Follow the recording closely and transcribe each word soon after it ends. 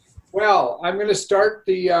Well, I'm going to start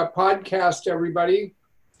the podcast, everybody.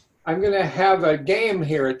 I'm going to have a game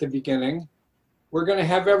here at the beginning. We're going to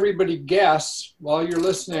have everybody guess while you're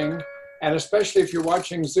listening, and especially if you're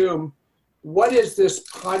watching Zoom, what is this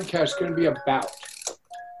podcast going to be about?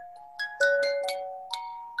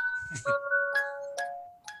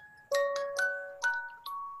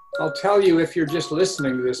 I'll tell you, if you're just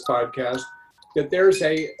listening to this podcast, that there's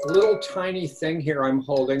a little tiny thing here I'm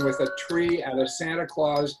holding with a tree and a Santa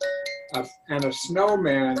Claus and a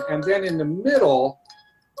snowman, and then in the middle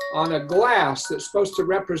on a glass that's supposed to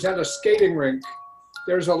represent a skating rink,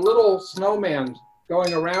 there's a little snowman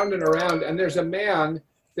going around and around, and there's a man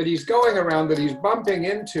that he's going around that he's bumping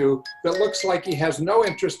into that looks like he has no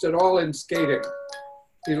interest at all in skating.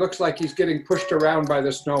 He looks like he's getting pushed around by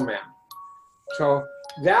the snowman. So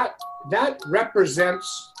that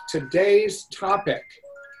represents today's topic.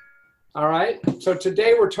 All right, so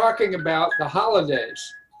today we're talking about the holidays.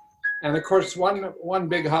 And of course, one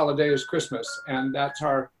big holiday is Christmas, and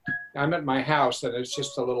I'm at my house, and it's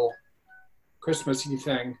just a little Christmassy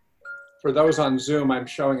thing. For those on Zoom, I'm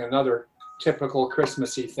showing another typical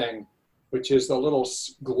Christmassy thing, which is the little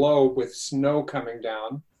globe with snow coming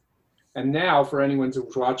down. And now, for anyone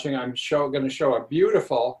who's watching, I'm going to show a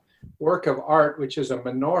beautiful work of art, which is a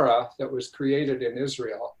menorah that was created in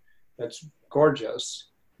Israel. That's gorgeous,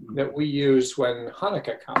 that we use when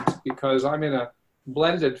Hanukkah comes, because I'm in a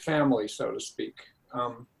blended family, so to speak.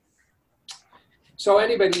 So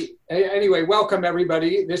anyway, welcome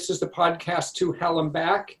everybody. This is the podcast To Hell and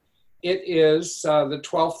Back. It is the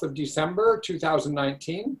 12th of December,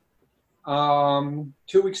 2019, 2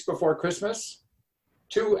 weeks before Christmas,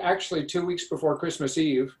 2 weeks before Christmas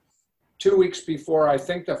Eve, 2 weeks before, I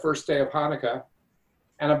think, the first day of Hanukkah,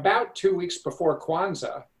 and about 2 weeks before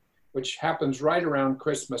Kwanzaa, which happens right around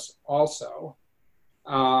Christmas also.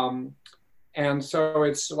 And so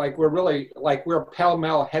it's like we're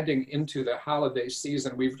pell-mell heading into the holiday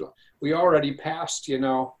season. We already passed,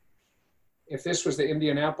 if this was the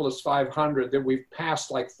Indianapolis 500, that we've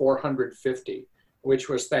passed like 450, which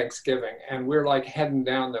was Thanksgiving. And we're like heading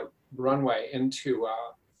down the runway into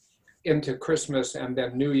Christmas and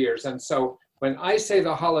then New Year's. And so when I say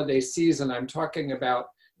the holiday season, I'm talking about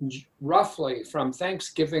roughly from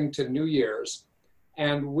Thanksgiving to New Year's.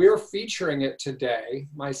 And we're featuring it today,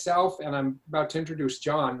 myself, and I'm about to introduce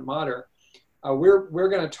John Motter. We're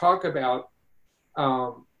going to talk about,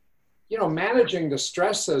 managing the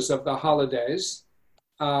stresses of the holidays,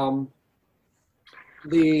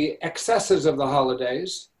 the excesses of the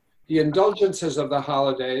holidays, the indulgences of the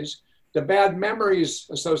holidays, the bad memories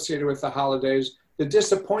associated with the holidays, the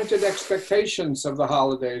disappointed expectations of the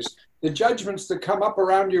holidays, the judgments that come up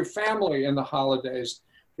around your family in the holidays,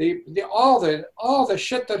 all the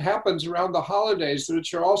shit that happens around the holidays,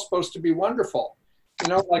 which are all supposed to be wonderful.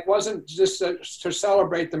 Wasn't just to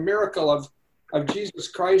celebrate the miracle of Jesus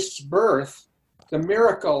Christ's birth, the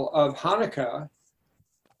miracle of Hanukkah,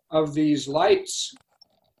 of these lights,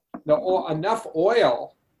 enough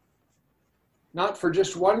oil, not for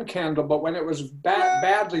just one candle, but when it was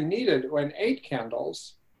badly needed, when 8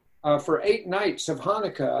 candles for 8 nights of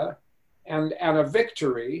Hanukkah, and a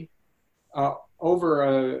victory over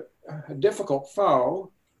a difficult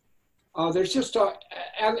foe. There's just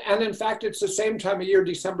and in fact, it's the same time of year,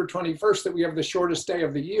 December 21st, that we have the shortest day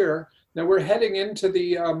of the year. Now we're heading into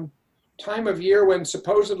the time of year when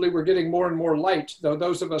supposedly we're getting more and more light, though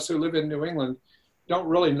those of us who live in New England don't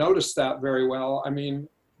really notice that very well. I mean,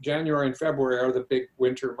 January and February are the big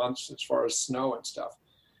winter months as far as snow and stuff.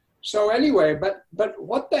 So anyway, but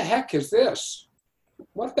what the heck is this?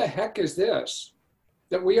 What the heck is this?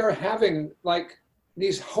 That we are having like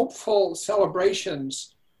these hopeful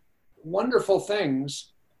celebrations, wonderful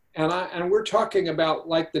things, and we're talking about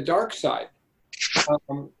like the dark side.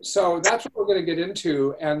 So that's what we're going to get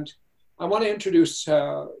into, and I want to introduce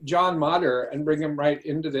John Motter and bring him right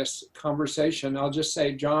into this conversation. I'll just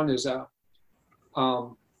say John is a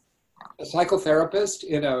psychotherapist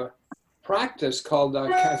in a practice called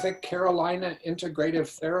I think Carolina Integrative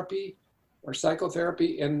Therapy or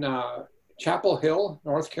Psychotherapy in Chapel Hill,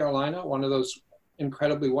 North Carolina, one of those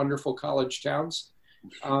incredibly wonderful college towns.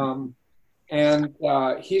 And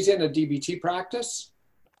he's in a DBT practice.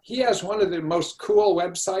 He has one of the most cool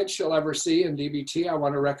websites you'll ever see in DBT. I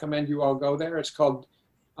want to recommend you all go there. It's called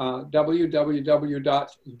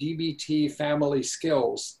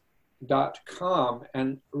www.dbtfamilyskills.com.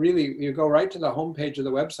 And really, you go right to the homepage of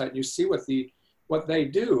the website and you see what they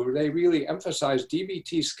do. They really emphasize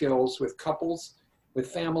DBT skills with couples, with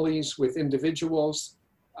families, with individuals.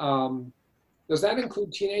 Does that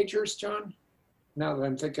include teenagers, John? Now that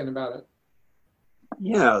I'm thinking about it.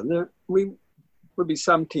 Yeah, we would be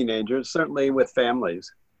some teenagers, certainly with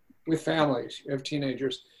families. With families, you have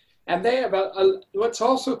teenagers. And they have what's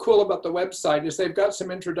also cool about the website is they've got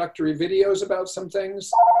some introductory videos about some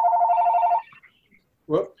things.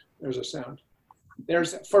 Whoop, there's a sound.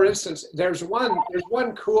 For instance, there's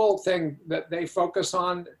one cool thing that they focus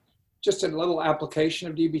on, just a little application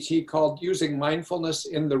of DBT called using mindfulness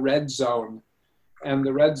in the red zone. And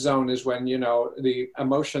the red zone is when, you know, the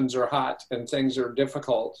emotions are hot and things are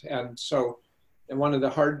difficult. And one of the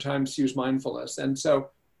hard times to use mindfulness.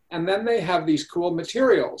 And then they have these cool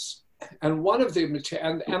materials. And one of the,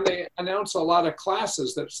 and they announce a lot of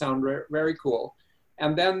classes that sound very cool.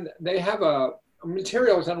 And then they have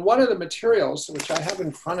materials, and one of the materials, which I have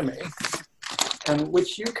in front of me, and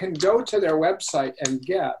which you can go to their website and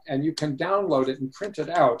get, and you can download it and print it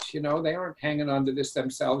out. You know, they aren't hanging on to this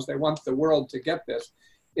themselves. They want the world to get this.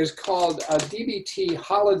 Is called DBT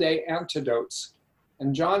Holiday Antidotes.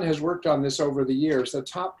 And John has worked on this over the years, the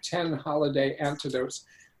top 10 holiday antidotes,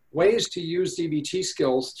 ways to use DBT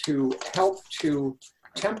skills to help to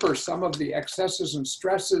temper some of the excesses and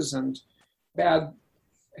stresses and bad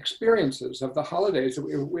experiences of the holidays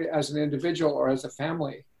as an individual or as a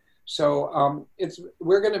family. So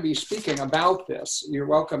we're going to be speaking about this. You're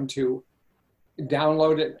welcome to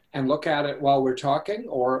download it and look at it while we're talking,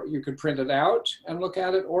 or you could print it out and look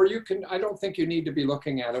at it, or you can, I don't think you need to be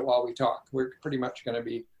looking at it while we talk. We're pretty much going to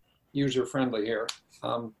be user-friendly here.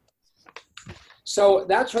 So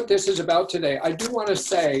that's what this is about today. I do want to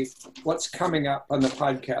say what's coming up on the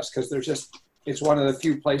podcast, because it's one of the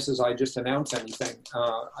few places I just announce anything.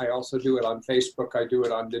 I also do it on Facebook. I do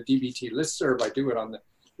it on the DBT listserv. I do it on the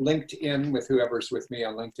LinkedIn with whoever's with me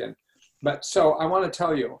on LinkedIn. But so I want to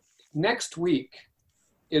tell you, next week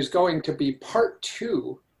is going to be part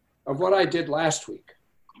 2 of what I did last week.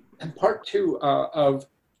 And part 2 of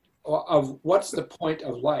what's the point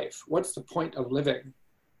of life? What's the point of living?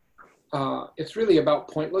 It's really about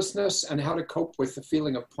pointlessness and how to cope with the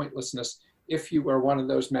feeling of pointlessness if you are one of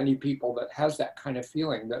those many people that has that kind of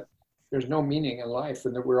feeling that there's no meaning in life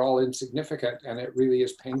and that we're all insignificant, and it really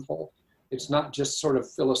is painful. It's not just sort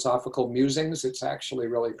of philosophical musings, it's actually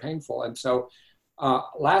really painful. And so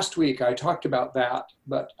last week I talked about that,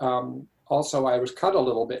 but also I was cut a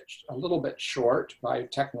little bit short by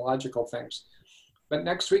technological things. But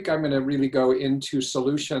next week I'm going to really go into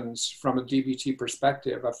solutions from a DBT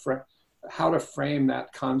perspective, how to frame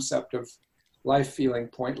that concept of life feeling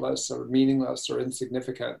pointless or meaningless or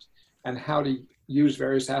insignificant, and how to use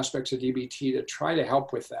various aspects of DBT to try to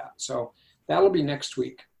help with that. So that'll be next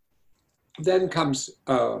week. Then comes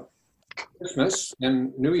Christmas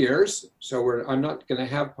and New Year's. So I'm not going to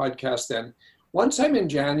have podcasts then. Once I'm in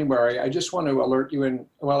January, I just want to alert you in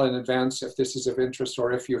advance if this is of interest,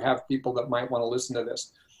 or if you have people that might want to listen to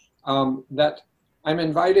this, that I'm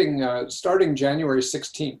inviting, starting January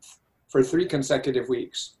 16th for 3 consecutive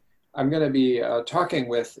weeks, I'm going to be talking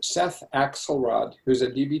with Seth Axelrod, who's a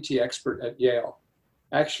DBT expert at Yale.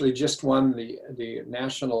 Actually just won the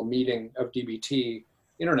national meeting of DBT,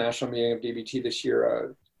 international meeting of DBT this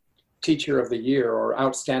year, Teacher of the Year or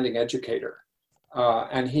Outstanding Educator.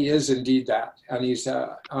 And he is indeed that. And he's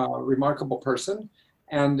a remarkable person.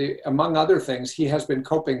 And among other things, he has been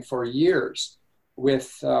coping for years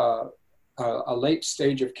with a late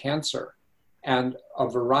stage of cancer and a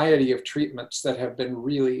variety of treatments that have been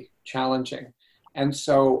really challenging. And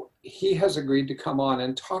so he has agreed to come on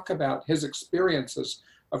and talk about his experiences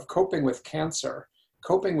of coping with cancer,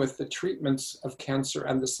 coping with the treatments of cancer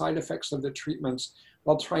and the side effects of the treatments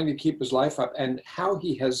while trying to keep his life up, and how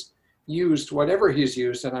he has used whatever he's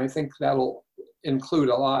used. And I think that'll include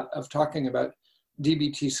a lot of talking about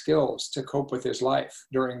DBT skills to cope with his life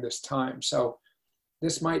during this time. So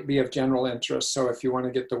this might be of general interest. So if you want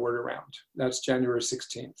to get the word around, that's January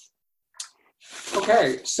 16th.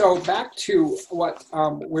 Okay, so back to what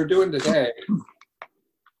we're doing today.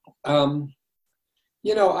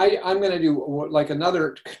 You know, I'm going to do like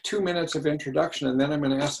another 2 minutes of introduction, and then I'm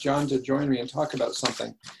going to ask John to join me and talk about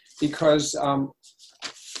something. Because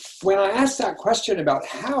when I asked that question about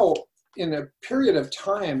how in a period of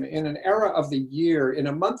time, in an era of the year, in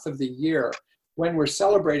a month of the year, when we're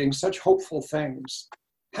celebrating such hopeful things,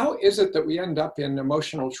 how is it that we end up in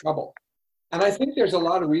emotional trouble? And I think there's a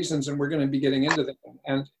lot of reasons, and we're going to be getting into them.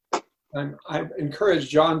 And I've encouraged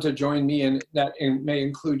John to join me, and that may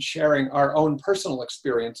include sharing our own personal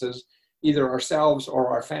experiences, either ourselves or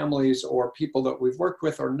our families or people that we've worked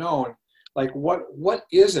with or known. Like, what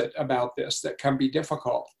is it about this that can be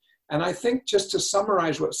difficult? And I think just to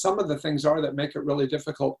summarize what some of the things are that make it really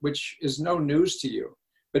difficult, which is no news to you,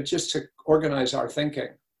 but just to organize our thinking.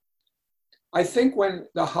 I think when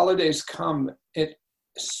the holidays come,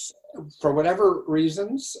 for whatever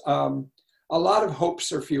reasons, a lot of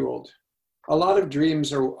hopes are fueled. A lot of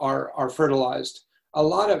dreams are fertilized. A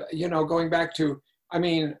lot of, going back to,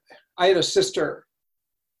 I had a sister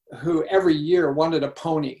who every year wanted a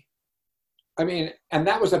pony. And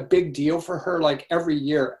that was a big deal for her. Like every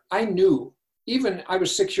year, I knew, even I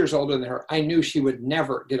was 6 years older than her, I knew she would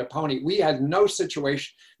never get a pony. We had no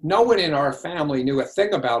situation. No one in our family knew a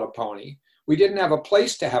thing about a pony. We didn't have a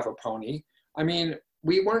place to have a pony.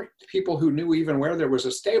 We weren't people who knew even where there was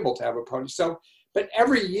a stable to have a pony. So, but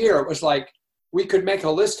every year it was like, we could make a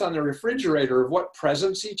list on the refrigerator of what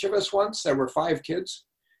presents each of us wants. There were 5 kids,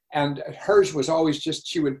 and hers was always just,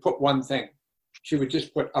 she would put one thing. She would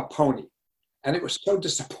just put a pony. And it was so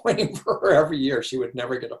disappointing for her every year. She would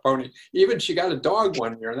never get a pony. Even she got a dog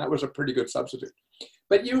one year, and that was a pretty good substitute.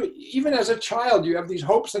 But even as a child, you have these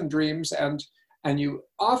hopes and dreams, and you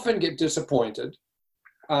often get disappointed.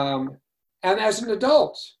 And as an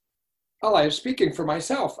adult, well, I'm speaking for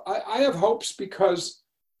myself. I have hopes because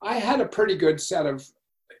I had a pretty good set of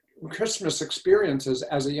Christmas experiences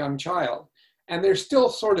as a young child. And they're still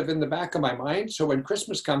sort of in the back of my mind. So when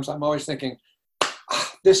Christmas comes, I'm always thinking,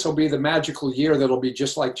 this will be the magical year that'll be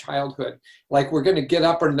just like childhood. Like we're going to get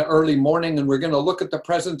up in the early morning and we're going to look at the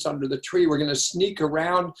presents under the tree. We're going to sneak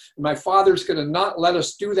around. And my father's going to not let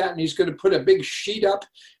us do that. And he's going to put a big sheet up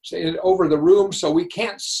over the room so we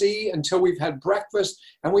can't see until we've had breakfast.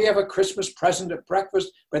 And we have a Christmas present at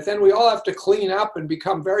breakfast. But then we all have to clean up and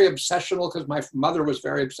become very obsessional because my mother was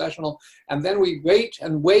very obsessional. And then we wait.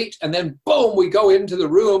 And then boom, we go into the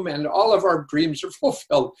room and all of our dreams are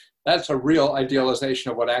fulfilled. That's a real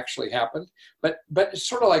idealization of what actually happened. But it's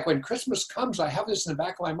sort of like when Christmas comes, I have this in the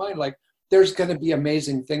back of my mind, like there's going to be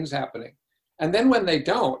amazing things happening. And then when they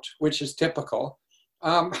don't, which is typical,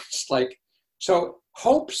 it's like, so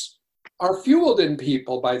hopes are fueled in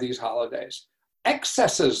people by these holidays.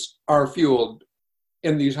 Excesses are fueled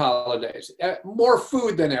in these holidays. More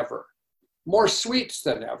food than ever, more sweets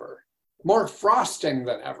than ever, more frosting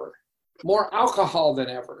than ever, more alcohol than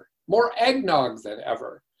ever, more eggnog than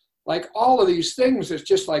ever. Like all of these things, it's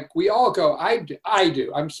just like we all go, I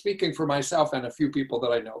do. I'm speaking for myself and a few people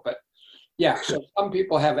that I know. But yeah, so some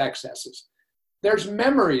people have excesses. There's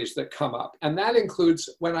memories that come up. And that includes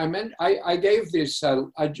when I gave this,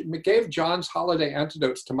 I gave John's holiday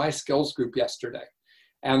antidotes to my skills group yesterday.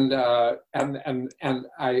 And I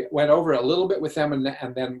went over a little bit with them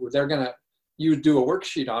and then they're going to, you do a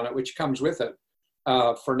worksheet on it, which comes with it.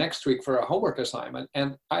 For next week for a homework assignment.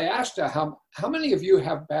 And I asked her, how many of you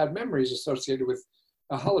have bad memories associated with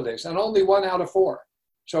the holidays? And only 1 out of 4.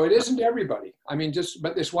 So it isn't everybody.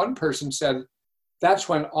 But this one person said, that's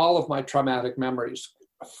when all of my traumatic memories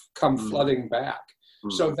come flooding back.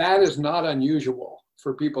 So that is not unusual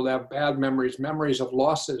for people to have bad memories of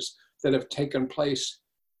losses that have taken place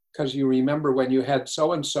because you remember when you had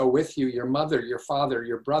so-and-so with you, your mother, your father,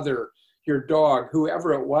 your brother, your dog,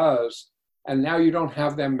 whoever it was, and now you don't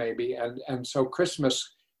have them maybe. And so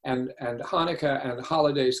Christmas and Hanukkah and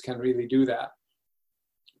holidays can really do that.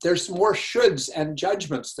 There's more shoulds and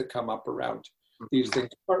judgments that come up around these things,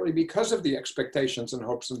 partly because of the expectations and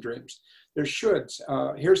hopes and dreams. There's shoulds.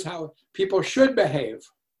 Here's how people should behave.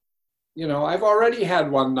 I've already had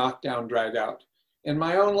one knockdown, drag out in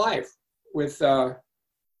my own life with,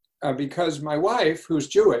 because my wife, who's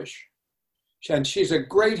Jewish, and she's a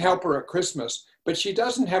great helper at Christmas, but she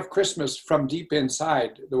doesn't have Christmas from deep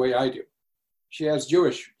inside the way I do. She has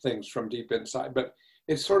Jewish things from deep inside, but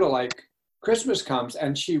it's sort of like Christmas comes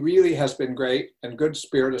and she really has been great and good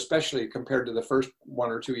spirit, especially compared to the first 1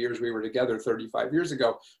 or 2 years we were together 35 years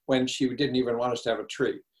ago when she didn't even want us to have a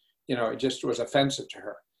tree. It just was offensive to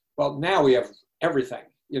her. Well, now we have everything,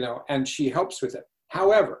 and she helps with it.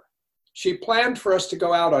 However, she planned for us to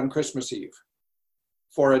go out on Christmas Eve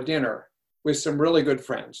for a dinner with some really good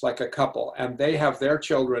friends, like a couple, and they have their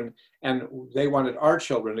children and they wanted our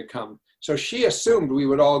children to come. So she assumed we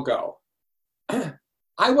would all go.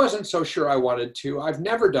 I wasn't so sure I wanted to. I've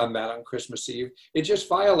never done that on Christmas Eve. It just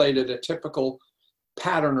violated a typical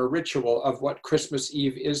pattern or ritual of what Christmas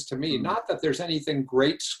Eve is to me. Not that there's anything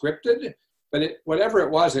great scripted, but whatever it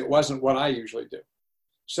wasn't what I usually do.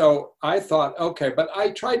 So I thought, okay, but I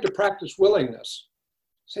tried to practice willingness.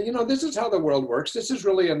 Say, this is how the world works. This is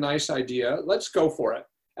really a nice idea. Let's go for it.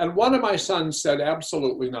 And one of my sons said,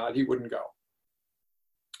 absolutely not. He wouldn't go.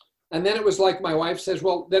 And then it was like my wife says,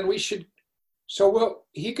 well, then we should. So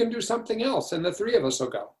he can do something else. And the 3 of us will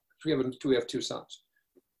go. We have 2 sons.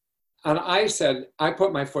 And I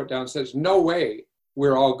put my foot down and says, no way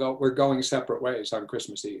we're going separate ways on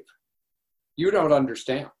Christmas Eve. You don't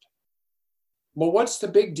understand. well, what's the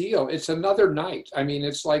big deal? It's another night. I mean,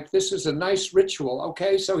 it's like, this is a nice ritual.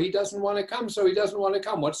 Okay, so he doesn't want to come, so he doesn't want to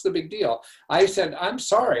come. What's the big deal? I said, I'm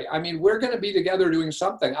sorry. I mean, we're going to be together doing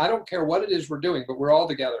something. I don't care what it is we're doing, but we're all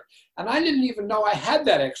together. And I didn't even know I had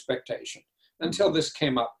that expectation until this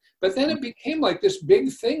came up. But then it became like this big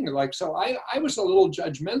thing. Like, so I was a little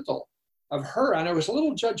judgmental of her, and I was a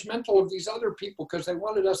little judgmental of these other people because they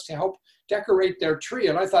wanted us to help decorate their tree.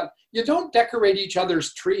 And I thought, you don't decorate each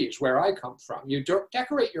other's trees where I come from. You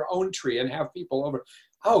decorate your own tree and have people over.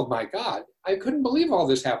 Oh my God, I couldn't believe all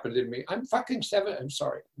this happened to me. I'm 70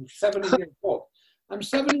 years old. I'm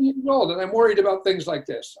 70 years old and I'm worried about things like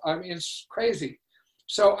this. I mean, it's crazy.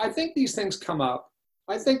 So I think these things come up.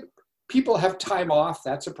 I think people have time off,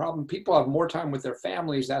 that's a problem. People have more time with their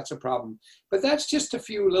families, that's a problem. But that's just a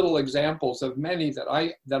few little examples of many that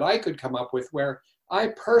I could come up with where I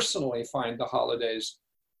personally find the holidays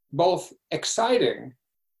both exciting,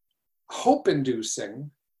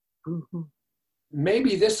 hope-inducing. Mm-hmm.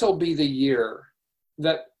 Maybe this will be the year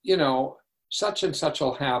that, you know, such and such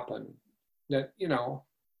will happen, that, you know,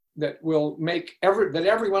 that will make that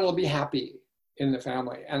everyone will be happy in the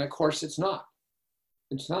family. And of course it's not.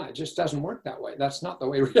 It's not, it just doesn't work that way. That's not the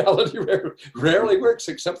way reality rarely works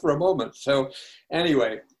except for a moment. So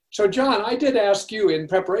anyway, so John, I did ask you in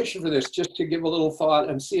preparation for this just to give a little thought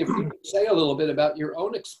and see if you could say a little bit about your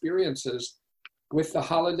own experiences with the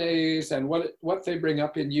holidays and what they bring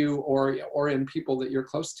up in you or in people that you're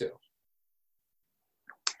close to.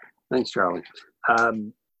 Thanks, Charlie.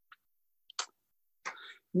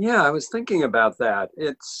 Yeah, I was thinking about that.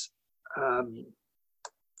 It's,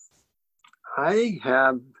 I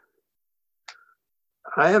have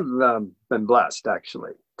been blessed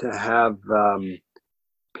actually to have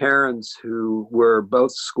parents who were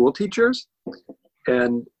both school teachers,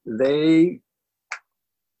 and they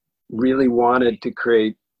really wanted to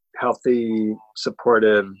create healthy,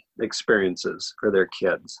 supportive experiences for their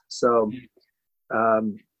kids. So,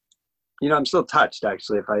 you know, I'm still touched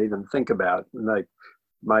actually if I even think about like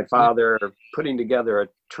my father putting together a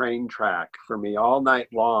train track for me all night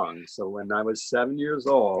long. So when I was 7 years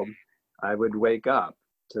old, I would wake up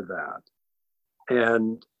to that.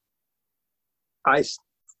 And I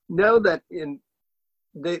know that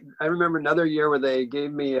I remember another year where they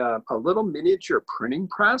gave me a little miniature printing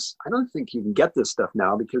press. I don't think you can get this stuff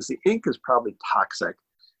now because the ink is probably toxic.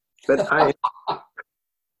 But I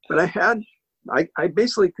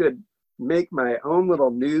basically could make my own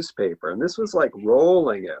little newspaper, and this was like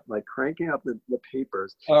rolling it, like cranking up the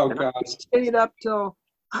papers. Oh, and God. I stayed up till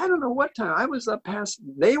I don't know what time. I was up past,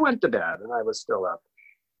 they went to bed and I was still up,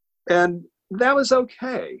 and that was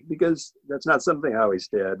okay because that's not something I always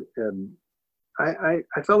did, and I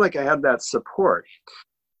felt like I had that support.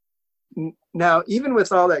 Now, even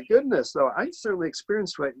with all that goodness though, I certainly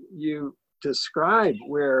experienced what you described,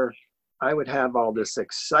 where I would have all this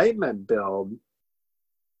excitement build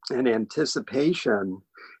and anticipation,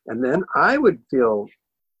 and then I would feel,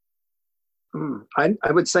 I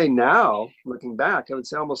would say now, looking back, I would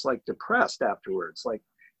say almost like depressed afterwards, like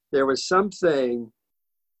there was something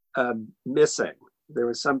missing, there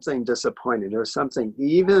was something disappointing, there was something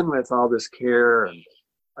even with all this care and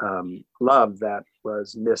love that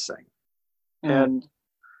was missing. And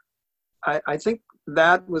I think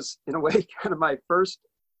that was in a way kind of my first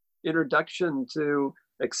introduction to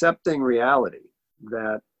accepting reality,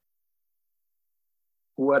 that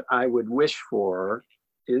what I would wish for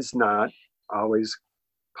is not always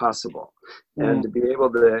possible, and to be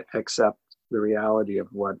able to accept the reality of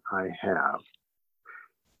what I have.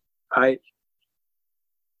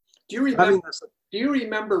 Do you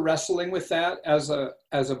remember wrestling with that as a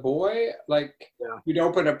boy? Like, yeah. You'd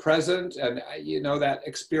open a present and you know that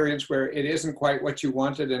experience where it isn't quite what you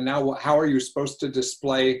wanted, and now how are you supposed to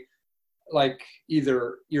display like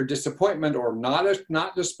either your disappointment or not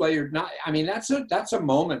display your not. I mean, that's a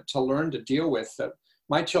moment to learn to deal with that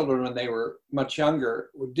my children, when they were much younger,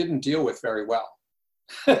 didn't deal with very well.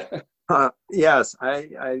 Yes,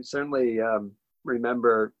 I certainly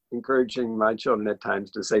remember encouraging my children at times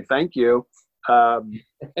to say thank you.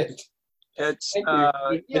 It's thank you.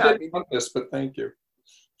 Yeah, I didn't want this, but thank you.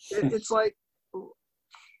 It's like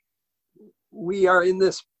we are in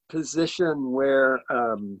this position where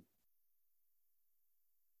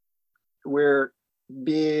we're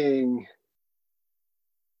being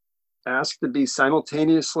asked to be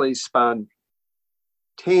simultaneously spontaneous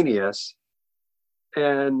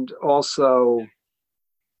and also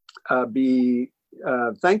be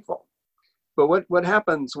thankful. But what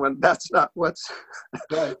happens when that's not what's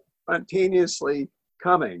right. spontaneously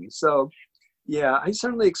coming? So yeah, I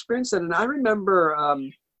certainly experienced it. And I remember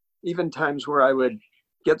even times where I would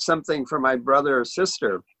get something for my brother or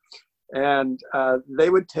sister, and they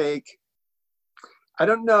would take, I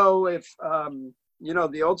don't know if, you know,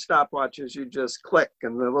 the old stopwatches, you just click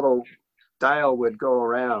and the little dial would go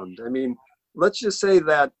around. I mean, let's just say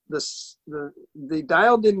that the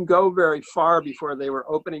dial didn't go very far before they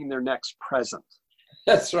were opening their next present.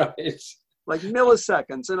 That's right. Like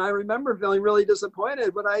milliseconds. And I remember feeling really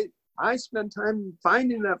disappointed, but I spent time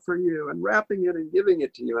finding that for you and wrapping it and giving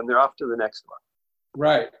it to you, and they're off to the next one.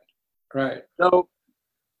 Right, right. So,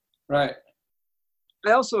 right.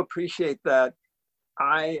 I also appreciate that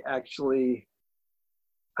I actually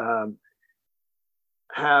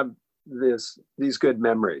have these good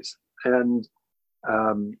memories. And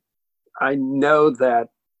I know that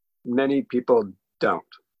many people don't.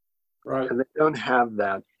 Right. And they don't have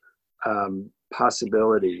that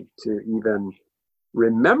possibility to even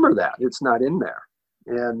remember that. It's not in there.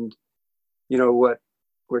 And, you know, what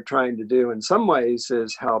we're trying to do in some ways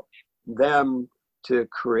is help them to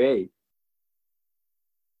create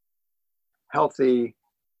healthy,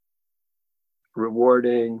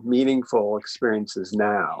 rewarding, meaningful experiences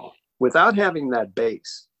now without having that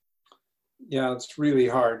base. Yeah, it's really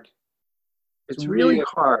hard. It's really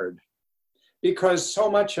hard. Because so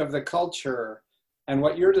much of the culture and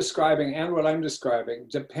what you're describing and what I'm describing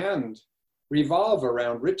revolve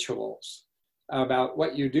around rituals about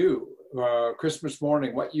what you do. Christmas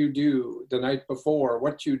morning, what you do the night before,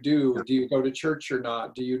 what you do, do you go to church or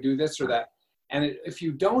not? Do you do this or that? And if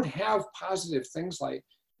you don't have positive things like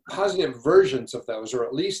positive versions of those, or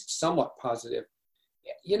at least somewhat positive,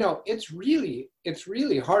 you know, it's really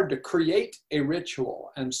hard to create a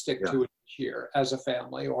ritual and stick to it each year as a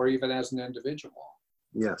family or even as an individual.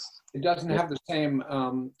 Yes. It doesn't have the same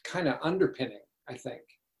kind of underpinning, I think.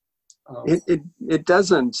 It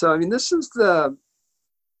doesn't. So, I mean, this is the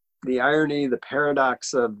irony, the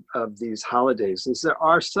paradox of these holidays, is there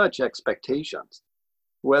are such expectations.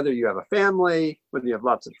 Whether you have a family, whether you have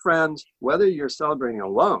lots of friends, whether you're celebrating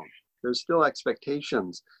alone, there's still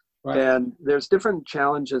expectations. Right. And there's different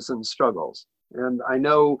challenges and struggles. And I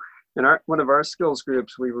know in one of our skills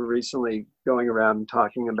groups, we were recently going around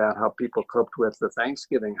talking about how people coped with the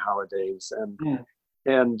Thanksgiving holidays.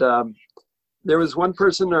 And there was one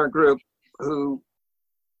person in our group who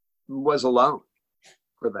was alone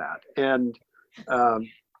for that, and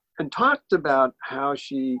talked about how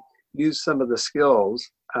she used some of the skills.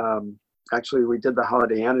 Actually, we did the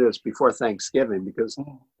holiday antidotes before Thanksgiving because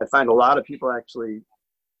I find a lot of people actually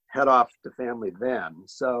head off to family then.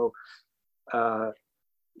 So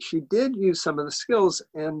she did use some of the skills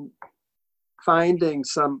and finding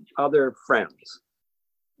some other friends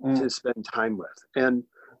to spend time with. And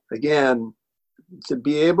again, to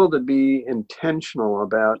be able to be intentional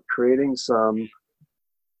about creating some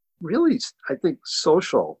really, I think,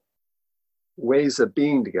 social ways of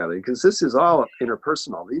being together, because this is all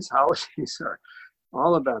interpersonal. These holidays are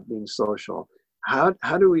all about being social. How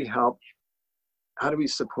do we help? How do we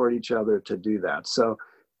support each other to do that? So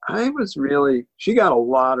she got a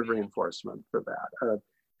lot of reinforcement for that,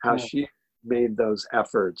 how she made those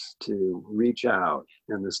efforts to reach out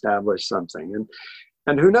and establish something.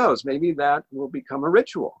 And who knows, maybe that will become a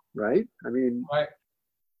ritual, right? I mean, right.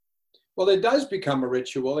 Well, it does become a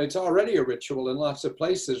ritual. It's already a ritual in lots of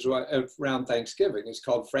places around Thanksgiving. It's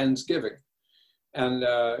called Friendsgiving. And,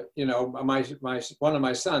 you know, one of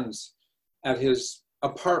my sons at his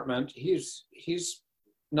apartment, he's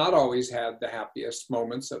not always had the happiest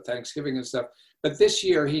moments of Thanksgiving and stuff. But this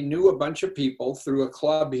year he knew a bunch of people through a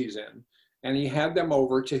club he's in, and he had them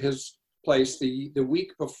over to his place the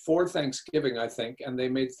week before Thanksgiving, I think, and they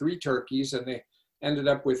made 3 turkeys, and they ended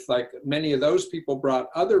up with, like, many of those people brought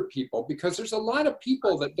other people, because there's a lot of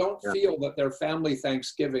people that don't feel that their family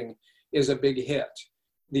Thanksgiving is a big hit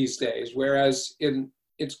these days, whereas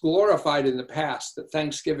it's glorified in the past that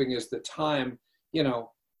Thanksgiving is the time, you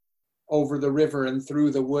know, over the river and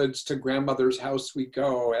through the woods to grandmother's house we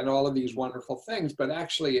go and all of these wonderful things, but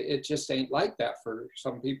actually it just ain't like that for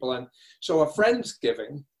some people. And so a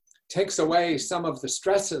Friendsgiving takes away some of the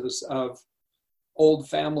stresses of old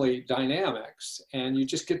family dynamics, and you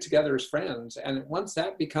just get together as friends. And once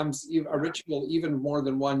that becomes a ritual even more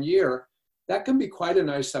than 1 year, that can be quite a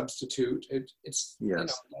nice substitute. It's you know,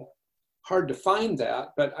 hard to find that,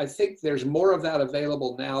 but I think there's more of that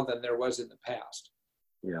available now than there was in the past.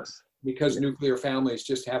 Yes. Because nuclear families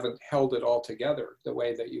just haven't held it all together the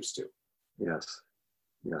way they used to. Yes.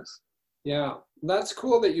 Yes. Yeah, that's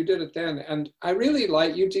cool that you did it then. And I really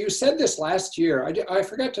like you said this last year. I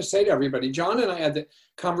forgot to say to everybody, John and I had the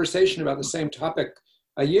conversation about the same topic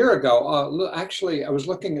a year ago. Actually, I was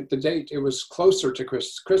looking at the date. It was closer to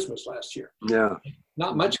Christmas last year. Yeah.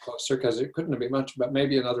 Not much closer because it couldn't be much, but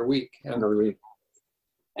maybe another week. Another week.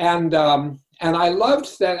 And I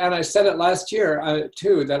loved that, and I said it last year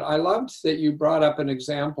too, that I loved that you brought up an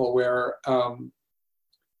example where, I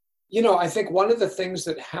think one of the things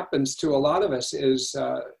that happens to a lot of us is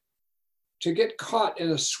to get caught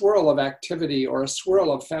in a swirl of activity or a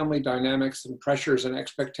swirl of family dynamics and pressures and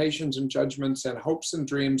expectations and judgments and hopes and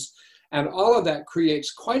dreams, and all of that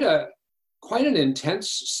creates quite an intense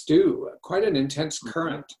stew, quite an intense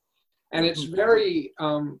current, and it's very.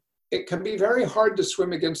 It can be very hard to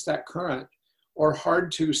swim against that current, or hard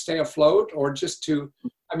to stay afloat, or just to,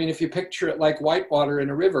 if you picture it like whitewater in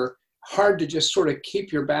a river, hard to just sort of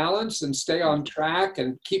keep your balance and stay on track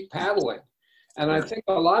and keep paddling. And I think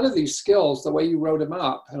a lot of these skills, the way you wrote them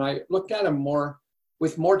up, and I looked at them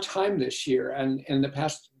with more time this year, and in the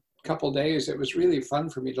past couple of days, it was really fun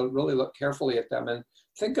for me to really look carefully at them and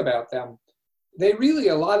think about them. They really,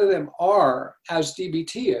 a lot of them are, as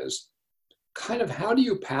DBT is, kind of how do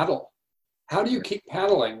you paddle? How do you keep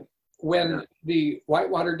paddling when the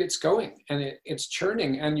whitewater gets going and it's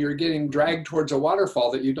churning and you're getting dragged towards a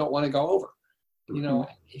waterfall that you don't want to go over?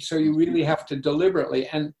 So you really have to deliberately,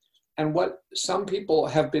 and what some people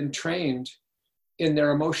have been trained in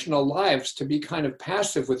their emotional lives to be kind of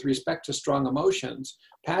passive with respect to strong emotions,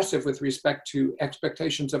 passive with respect to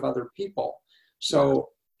expectations of other people. So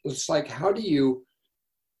it's like, how do you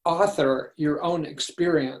author your own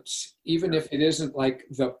experience, even if it isn't like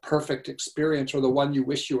the perfect experience or the one you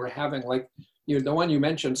wish you were having? Like the one you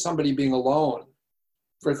mentioned, somebody being alone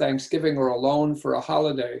for Thanksgiving or alone for a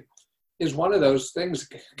holiday is one of those things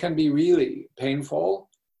can be really painful.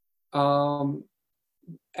 And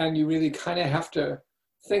you really kind of have to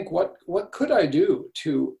think, what could I do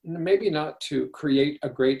to, maybe not to create a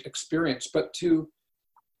great experience, but to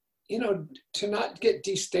not get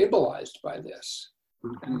destabilized by this.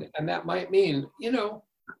 And that might mean, to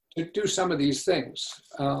do some of these things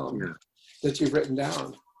that you've written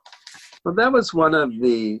down. Well, that was one of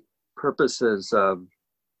the purposes of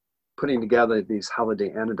putting together these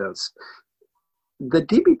holiday antidotes. The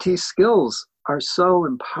DBT skills are so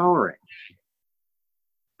empowering.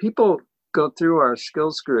 People go through our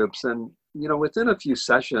skills groups and, within a few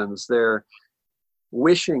sessions, they're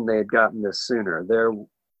wishing they had gotten this sooner.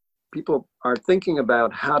 People are thinking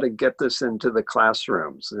about how to get this into the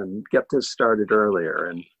classrooms and get this started earlier.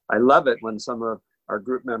 And I love it when some of our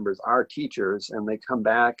group members are teachers and they come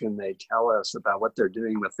back and they tell us about what they're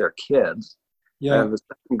doing with their kids. I have a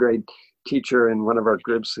second grade teacher in one of our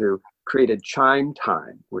groups who created chime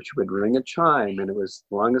time, which would ring a chime. And it was, as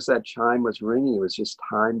long as that chime was ringing, it was just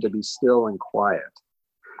time to be still and quiet.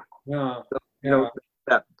 So,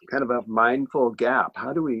 that kind of a mindful gap.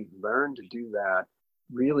 How do we learn to do that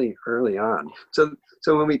really early on? So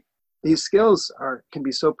when these skills can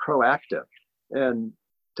be so proactive, and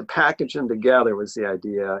to package them together was the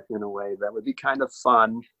idea in a way that would be kind of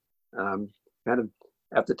fun. Kind of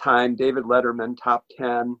at the time, David Letterman, top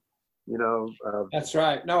 10, That's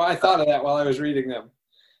right. No, I thought of that while I was reading them.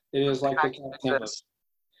 It is like the top 10 list.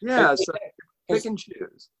 Yeah, so pick and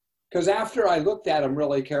choose. Because after I looked at them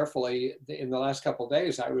really carefully in the last couple of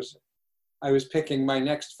days, I was picking my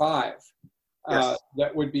next 5.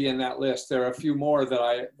 That would be in that list. There are a few more that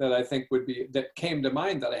I think that came to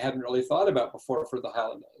mind that I hadn't really thought about before for the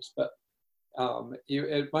holidays. But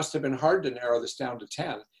it must have been hard to narrow this down to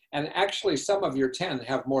 10. And actually, some of your 10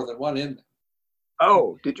 have more than one in them.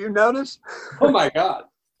 Oh, did you notice? Oh my God!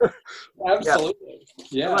 Absolutely,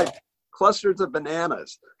 yeah. Like clusters of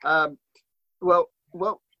bananas. Well,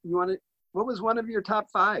 you want to? What was one of your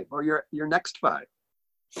top 5 or your next 5?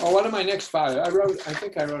 Oh, one of my next 5. I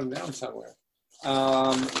think I wrote them down somewhere.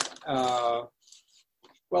 Well,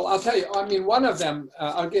 I'll tell you. One of them.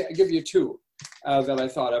 I'll give you 2 that I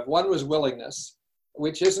thought of. One was willingness,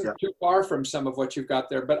 which isn't too far from some of what you've got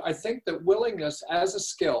there. But I think that willingness as a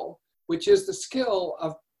skill, which is the skill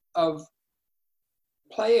of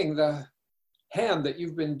playing the hand that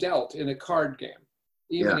you've been dealt in a card game,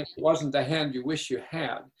 even if it wasn't the hand you wish you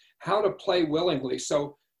had, how to play willingly.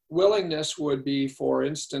 So willingness would be, for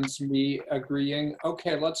instance, me agreeing,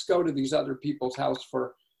 okay, let's go to these other people's house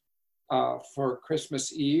for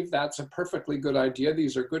Christmas Eve. That's a perfectly good idea.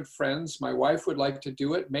 These are good friends. My wife would like to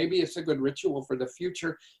do it. Maybe it's a good ritual for the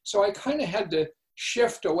future. So I kind of had to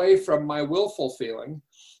shift away from my willful feeling,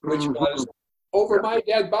 which was, over my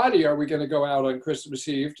dead body, are we going to go out on Christmas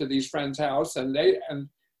Eve to these friends' house and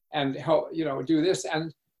help, do this?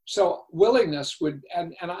 And so willingness would,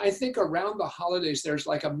 and I think around the holidays, there's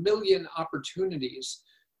like a million opportunities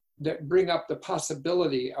that bring up the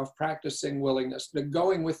possibility of practicing willingness, the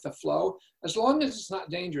going with the flow, as long as it's not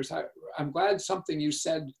dangerous. I'm glad something you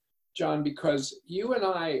said, John, because you and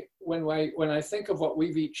I, when I think of what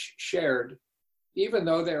we've each shared, even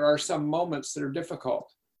though there are some moments that are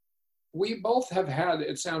difficult, we both have had,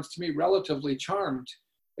 it sounds to me, relatively charmed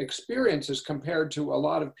experiences compared to a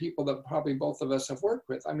lot of people that probably both of us have worked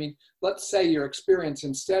with. I mean, let's say your experience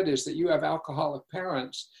instead is that you have alcoholic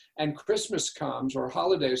parents and Christmas comes or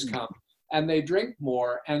holidays come and they drink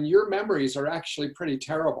more and your memories are actually pretty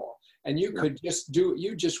terrible. And you could just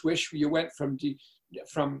you just wish you went from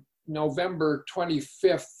November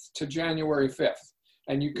 25th to January 5th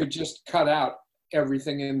and you could just cut out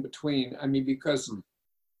everything in between. I mean, because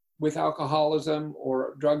with alcoholism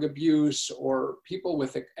or drug abuse or people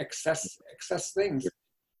with excess things,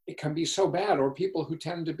 it can be so bad, or people who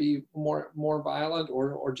tend to be more violent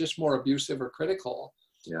or just more abusive or critical.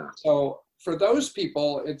 Yeah. So for those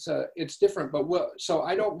people, it's different. But so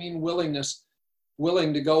I don't mean willing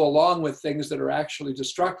to go along with things that are actually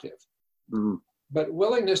destructive, but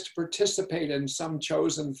willingness to participate in some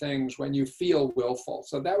chosen things when you feel willful.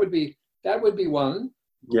 So that would be one.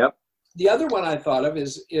 Yep. The other one I thought of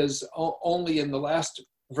is only in the last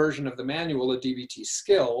version of the manual, a DBT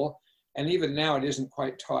skill, and even now it isn't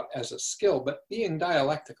quite taught as a skill, but being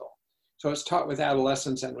dialectical. So it's taught with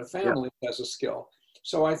adolescents and with families as a skill.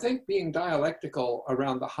 So I think being dialectical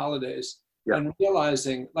around the holidays and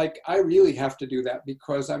realizing, like, I really have to do that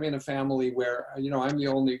because I'm in a family where, I'm the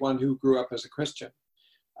only one who grew up as a Christian,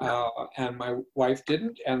 and my wife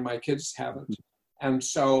didn't, and my kids haven't. And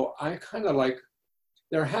so I kind of like,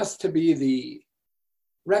 there has to be the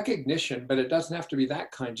recognition, but it doesn't have to be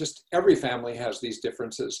that kind. Just every family has these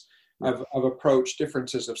differences of approach,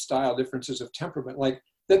 differences of style, differences of temperament, like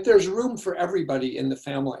that there's room for everybody in the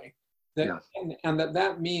family. And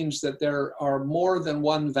that means that there are more than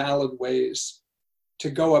one valid ways to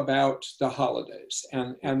go about the holidays.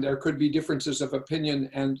 And there could be differences of opinion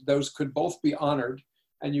and those could both be honored.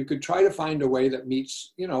 And you could try to find a way that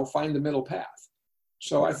meets, find the middle path.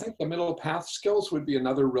 So I think the middle path skills would be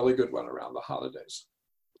another really good one around the holidays.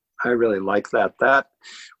 I really like that. That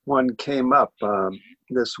one came up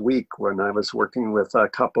this week when I was working with a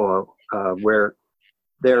couple where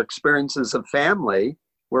their experiences of family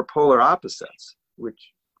were polar opposites,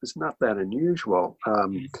 which is not that unusual.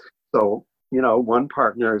 So, one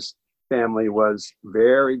partner's family was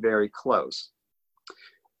very, very close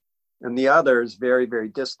and the other is very, very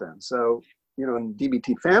distant. So, in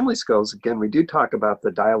DBT family skills, again, we do talk about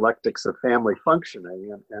the dialectics of family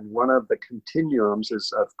functioning, and one of the continuums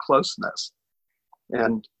is of closeness.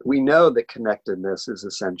 And we know that connectedness is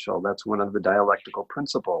essential. That's one of the dialectical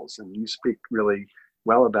principles. And you speak really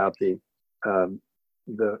well about the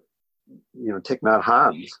Thich Nhat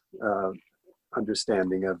Hanh's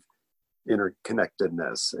understanding of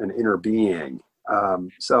interconnectedness and inner being.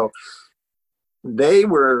 So they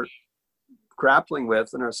were grappling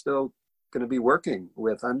with and are still going to be working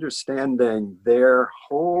with understanding their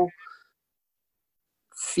whole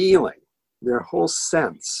feeling, their whole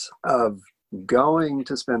sense of going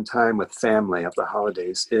to spend time with family at the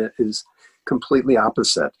holidays is completely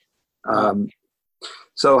opposite.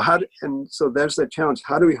 So there's that challenge.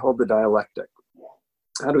 How do we hold the dialectic?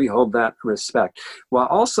 How do we hold that respect? While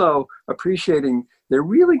also appreciating there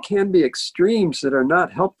really can be extremes that are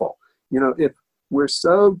not helpful. If we're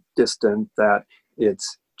so distant that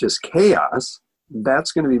it's just chaos,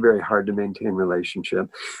 that's going to be very hard to maintain relationship.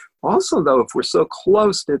 Also, though, if we're so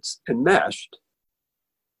close it's enmeshed,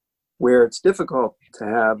 where it's difficult to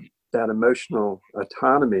have that emotional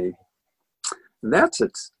autonomy, that's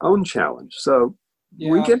its own challenge. So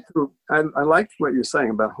we get through, I like what you're saying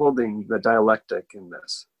about holding the dialectic in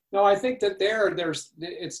this. No, I think that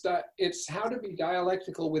it's how to be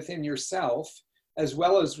dialectical within yourself, as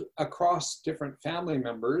well as across different family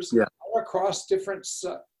members, or across different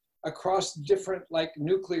like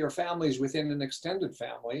nuclear families within an extended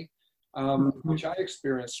family, which I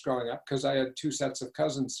experienced growing up because I had two sets of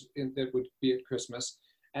cousins that would be at Christmas,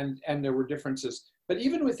 and there were differences. But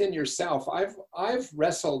even within yourself, I've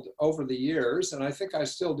wrestled over the years, and I think I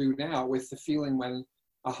still do now, with the feeling when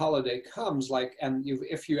a holiday comes,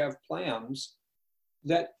 if you have plans,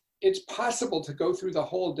 that it's possible to go through the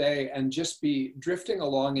whole day and just be drifting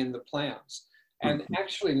along in the plans and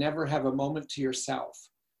actually never have a moment to yourself.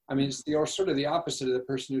 I mean, it's sort of the opposite of the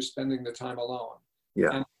person who's spending the time alone.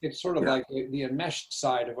 Yeah. And it's sort of like the enmeshed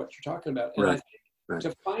side of what you're talking about. And I think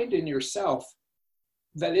to find in yourself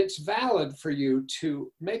that it's valid for you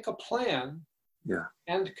to make a plan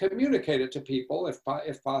and communicate it to people,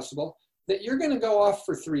 if possible, that you're going to go off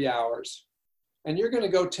for 3 hours and you're going to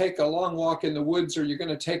go take a long walk in the woods, or you're going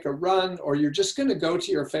to take a run, or you're just going to go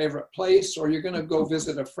to your favorite place, or you're going to go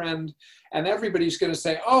visit a friend, and everybody's going to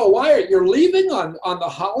say, oh, why are you leaving on the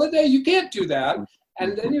holiday? You can't do that.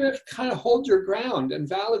 And then you have to kind of hold your ground and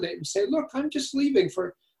validate and say, look, I'm just leaving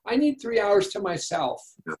I need 3 hours to myself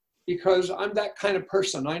because I'm that kind of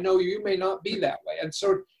person. I know you may not be that way. And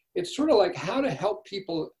so it's sort of like how to help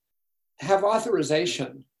people have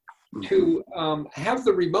authorization to have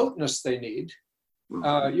the remoteness they need.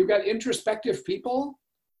 You've got introspective people.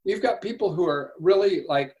 You've got people who are really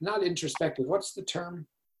like, not introspective, what's the term?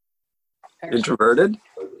 Introverted?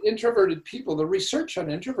 Introverted people, the research on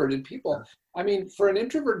introverted people. I mean, for an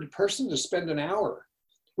introverted person to spend an hour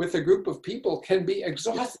with a group of people can be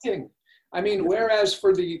exhausting. I mean, whereas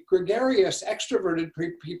for the gregarious extroverted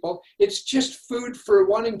people, it's just food for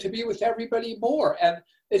wanting to be with everybody more. And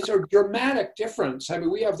it's a dramatic difference. I mean,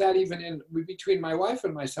 we have that even between my wife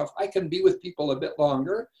and myself. I can be with people a bit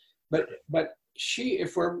longer, but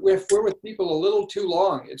if we're with people a little too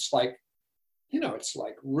long, it's like, it's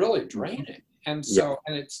like really draining. And so,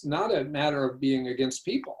 and it's not a matter of being against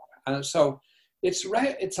people. So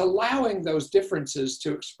it's allowing those differences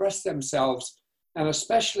to express themselves. And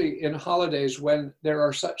especially in holidays when there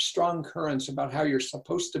are such strong currents about how you're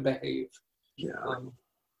supposed to behave. Yeah.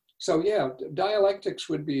 So yeah, dialectics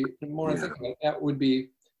would be, the more I think about that would be,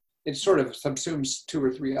 it sort of subsumes 2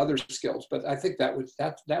 or 3 other skills, but I think that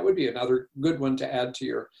would be another good one to add to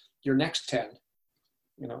your next 10.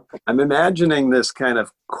 I'm imagining this kind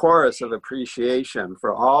of chorus of appreciation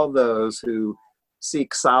for all those who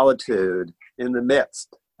seek solitude in the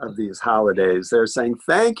midst of these holidays. They're saying,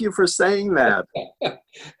 thank you for saying that.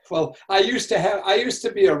 Well, I used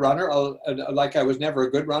to be a runner, like I was never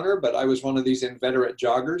a good runner, but I was one of these inveterate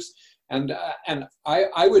joggers. And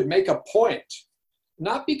I would make a point,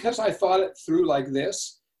 not because I thought it through like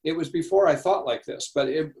this, it was before I thought like this, but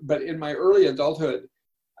in my early adulthood,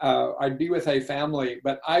 I'd be with a family,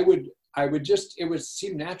 but it would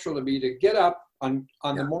seem natural to me to get up on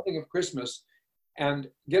the morning of Christmas and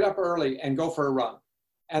get up early and go for a run.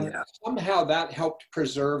 And somehow that helped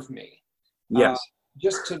preserve me. Yes.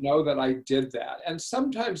 Just to know that I did that. And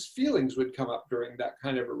sometimes feelings would come up during that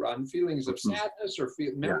kind of a run, feelings of sadness or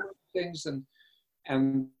memory things. And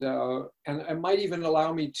it might even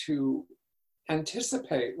allow me to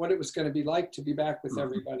anticipate what it was going to be like to be back with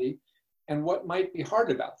everybody and what might be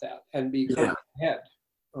hard about that, and be going ahead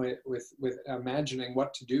with imagining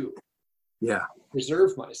what to do. Yeah.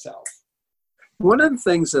 Preserve myself. One of the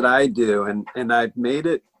things that I do, and I've made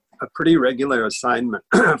it a pretty regular assignment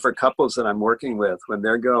for couples that I'm working with when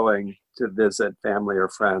they're going to visit family or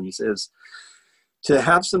friends, is to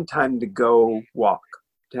have some time to go walk,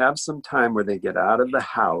 to have some time where they get out of the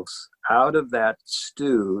house, out of that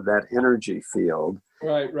stew, that energy field.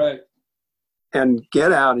 Right. And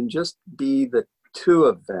get out and just be the two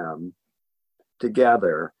of them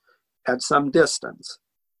together at some distance.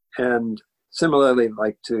 And similarly,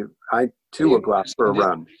 I too will go out for a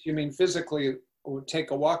run. You mean physically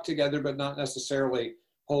take a walk together, but not necessarily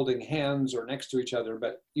holding hands or next to each other,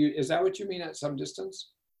 but is that what you mean at some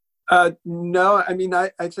distance? No, I mean,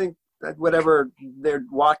 I think that whatever they're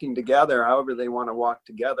walking together, however they want to walk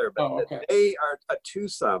together, but that they are a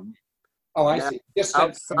twosome. Oh, I see. Yes,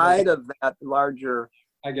 outside of that larger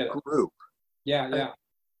group. Yeah.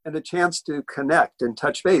 And a chance to connect and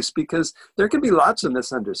touch base, because there can be lots of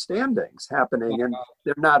misunderstandings happening and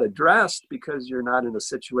they're not addressed because you're not in a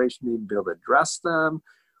situation to be able to address them,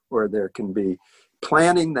 or there can be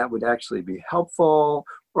planning that would actually be helpful,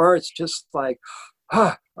 or it's just like,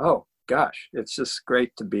 oh gosh, it's just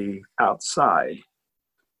great to be outside.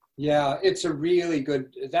 Yeah, that's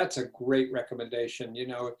a great recommendation,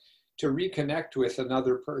 to reconnect with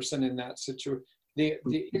another person in that situation. It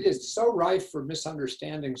is so rife for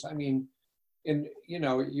misunderstandings. I mean,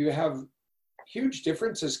 you have huge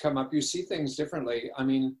differences come up. You see things differently. I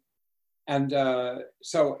mean, and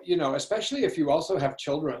so, especially if you also have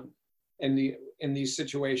children in these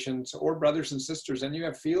situations, or brothers and sisters, and you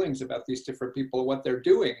have feelings about these different people, what they're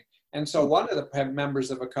doing. And so one of the members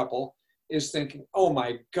of a couple is thinking, oh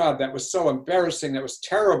my God, that was so embarrassing. That was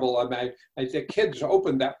terrible. The kids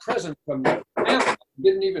opened that present from the family,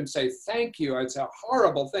 didn't even say thank you. It's a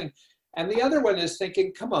horrible thing. And the other one is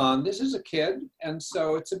thinking, come on, this is a kid. And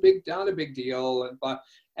so it's not a big deal.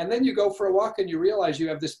 And then you go for a walk and you realize you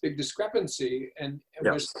have this big discrepancy. And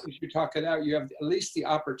as you talk it out, you have at least the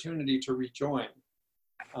opportunity to rejoin.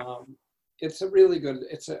 It's a really good,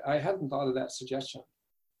 I hadn't thought of that suggestion.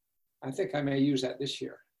 I think I may use that this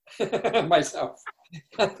year myself.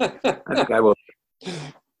 I think I will.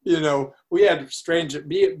 you know, we had strange,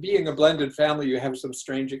 being a blended family, you have some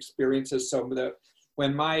strange experiences. So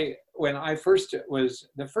when I first was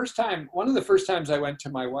the first time, one of the first times I went to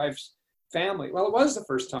my wife's family, well, it was the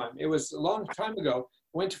first time, it was a long time ago,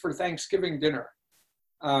 went for Thanksgiving dinner.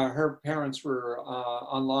 Her parents were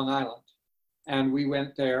on Long Island, and we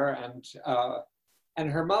went there, and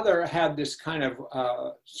her mother had this kind of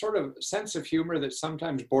sort of sense of humor that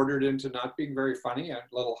sometimes bordered into not being very funny and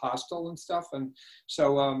a little hostile and stuff. And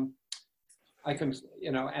so I can,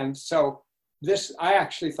 you know, and so this, I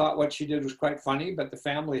actually thought what she did was quite funny, but the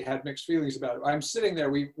family had mixed feelings about it. I'm sitting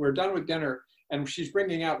there, we're done with dinner, and she's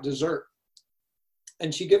bringing out dessert.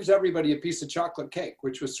 And she gives everybody a piece of chocolate cake,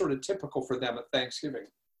 which was sort of typical for them at Thanksgiving.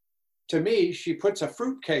 To me, she puts a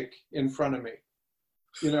fruit cake in front of me,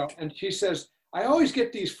 you know, and she says, I always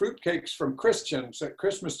get these fruitcakes from Christians at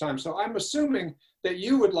Christmas time, so I'm assuming that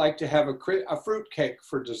you would like to have a fruitcake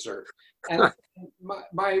for dessert. And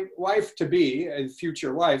my wife-to-be, a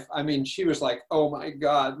future wife, I mean, she was like, oh my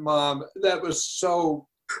God, Mom, that was so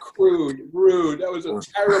crude, rude. That was a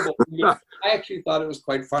terrible thing. I actually thought it was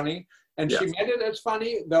quite funny. And she meant it as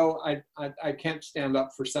funny, though I can't stand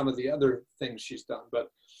up for some of the other things she's done. But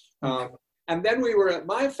and then we were at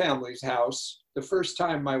my family's house the first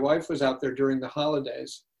time. My wife was out there during the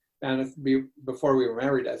holidays, and before we were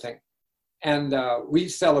married, I think. And we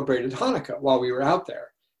celebrated Hanukkah while we were out there.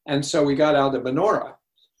 And so we got out the menorah,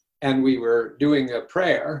 and we were doing a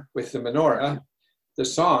prayer with the menorah, the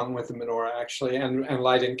song with the menorah actually, and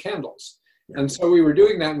lighting candles. And so we were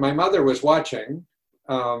doing that, and my mother was watching,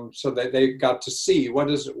 so that they got to see what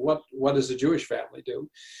does a Jewish family do.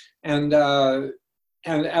 And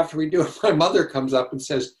after we do it, my mother comes up and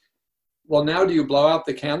says, well, now do you blow out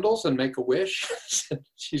the candles and make a wish?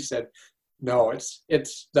 She said, no, it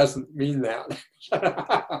doesn't mean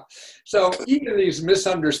that. So even these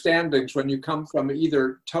misunderstandings, when you come from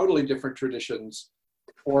either totally different traditions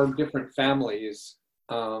or different families,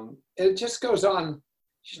 it just goes on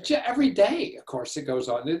every day. Of course, it goes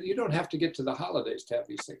on. You don't have to get to the holidays to have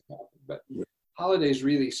these things happen, but holidays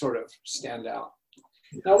really sort of stand out.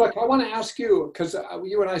 Now, look, I want to ask you, because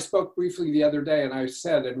you and I spoke briefly the other day, and I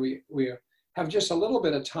said, and we have just a little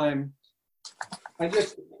bit of time. I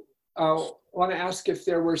just want to ask if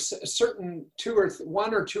there were certain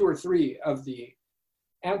one or two or three of the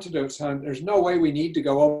antidotes. There's no way we need to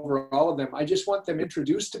go over all of them. I just want them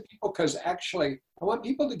introduced to people, because actually I want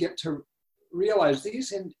people to get to realize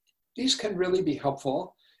these can really be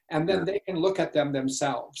helpful, and then they can look at them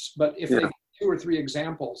themselves. But if they get 2 or 3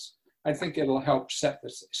 examples, I think it'll help set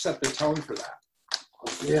the tone for that.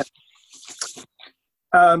 Yeah.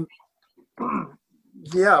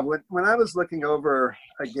 Yeah, when I was looking over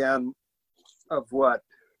again of what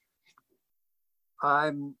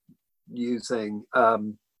I'm using,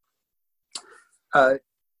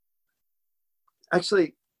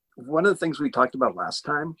 actually, one of the things we talked about last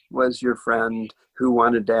time was your friend who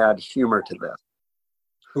wanted to add humor to this.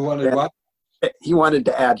 Who wanted what? He wanted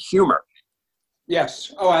to add humor.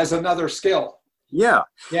 Yes. Oh, as another skill. Yeah.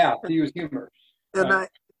 Yeah, to use humor. And right.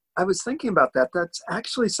 I was thinking about that. That's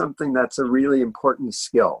actually something that's a really important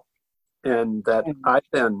skill, and that I've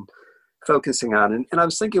been focusing on. And I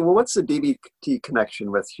was thinking, well, what's the DBT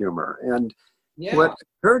connection with humor? And what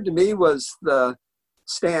occurred to me was the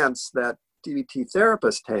stance that DBT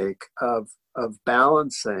therapists take of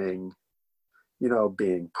balancing, you know,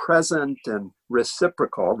 being present and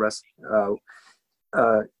reciprocal,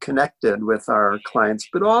 connected with our clients,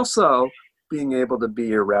 but also being able to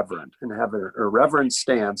be irreverent and have an irreverent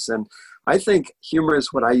stance. And I think humor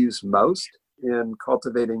is what I use most in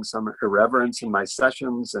cultivating some irreverence in my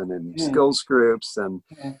sessions and in skills groups. And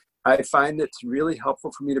I find it's really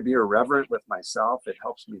helpful for me to be irreverent with myself. It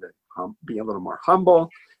helps me to be a little more humble,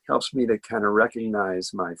 helps me to kind of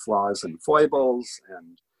recognize my flaws and foibles,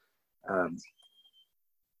 and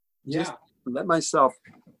just let myself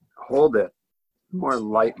hold it more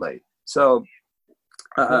lightly. So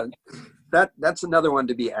that's another one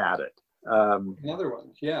to be added. Another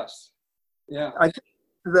one, yes. Yeah. I think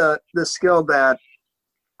the skill that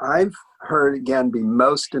I've heard again be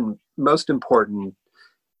most important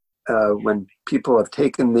when people have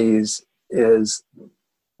taken these is,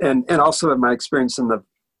 and also in my experience in the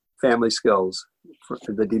family skills, for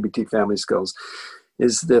the DBT family skills,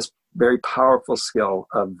 is this very powerful skill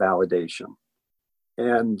of validation.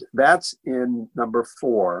 And that's in number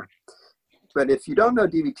 4. But if you don't know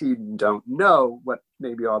DBT, you don't know what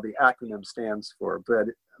maybe all the acronym stands for. But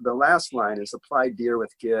the last line is apply dear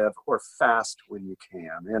with give, or fast when you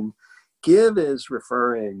can. And give is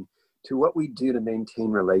referring to what we do to maintain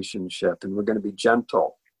relationship. And we're going to be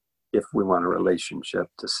gentle if we want a relationship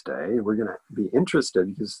to stay, we're going to be interested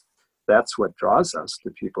because that's what draws us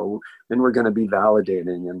to people. And we're going to be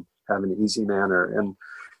validating and have an easy manner. And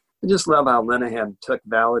I just love how Linehan took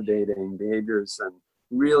validating behaviors and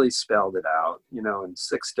really spelled it out, you know, in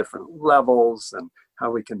 6 different levels and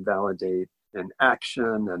how we can validate an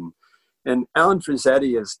action. And Alan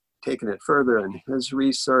Frizzetti has taken it further in his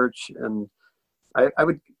research. And I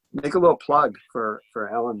would make a little plug for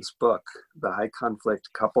Alan's book, The High Conflict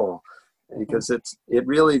Couple, because it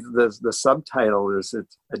really, the subtitle is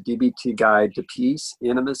it's a DBT guide to peace,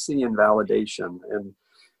 intimacy, and validation. And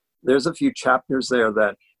there's a few chapters there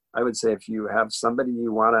that I would say if you have somebody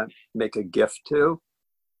you want to make a gift to,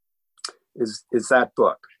 is that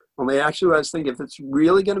book. Only actually, I was thinking if it's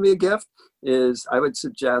really going to be a gift, is I would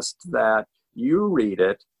suggest that you read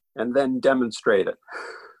it and then demonstrate it.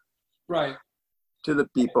 Right. To the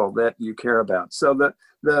people that you care about. So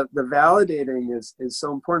the validating is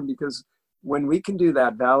so important, because when we can do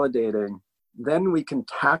that validating, then we can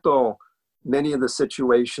tackle many of the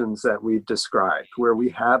situations that we've described where we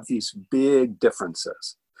have these big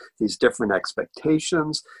differences, these different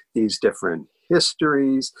expectations, these different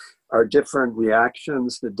histories, our different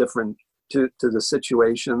reactions to the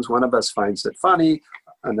situations. One of us finds it funny,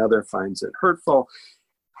 another finds it hurtful.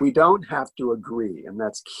 We don't have to agree, and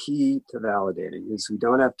that's key to validating, is we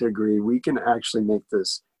don't have to agree. We can actually make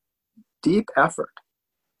this deep effort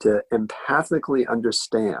to empathically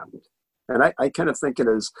understand. And I kind of think it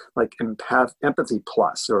as like empathy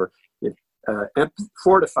plus, or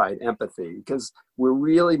fortified empathy, because we're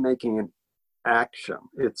really making an action.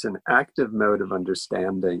 It's an active mode of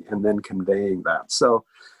understanding and then conveying that. So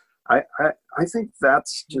I think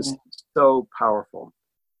that's just so powerful.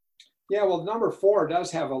 Yeah, well, number 4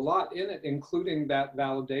 does have a lot in it, including that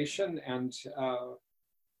validation, and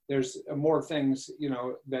there's more things, you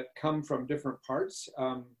know, that come from different parts.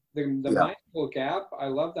 The mindful gap, I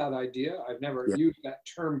love that idea. I've never used that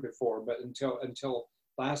term before, but until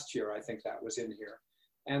last year, I think that was in here.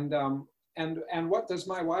 And what does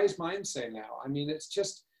my wise mind say now? I mean, it's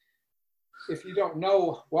just, if you don't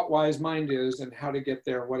know what wise mind is and how to get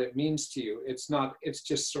there, what it means to you, it's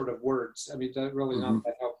just sort of words. I mean, that's really not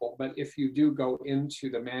that helpful. But if you do go into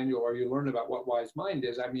the manual or you learn about what wise mind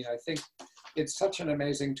is, I mean, I think it's such an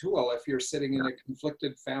amazing tool. If you're sitting in a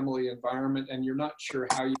conflicted family environment and you're not sure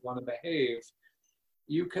how you want to behave,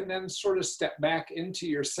 you can then sort of step back into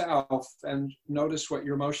yourself and notice what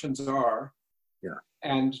your emotions are. Yeah.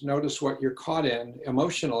 And notice what you're caught in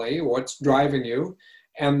emotionally, what's driving you.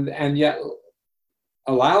 And yet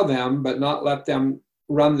allow them, but not let them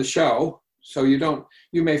run the show. So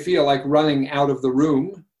you may feel like running out of the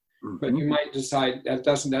room, but you might decide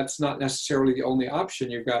that's not necessarily the only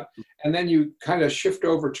option you've got. And then you kind of shift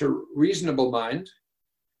over to reasonable mind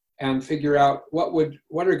and figure out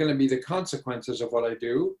what are going to be the consequences of what I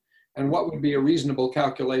do, and what would be a reasonable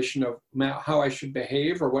calculation of how I should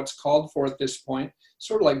behave or what's called for at this point.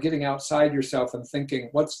 Sort of like getting outside yourself and thinking,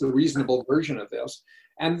 what's the reasonable version of this?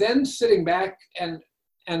 And then sitting back and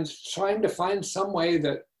trying to find some way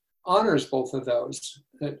that honors both of those,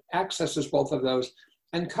 that accesses both of those,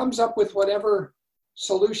 and comes up with whatever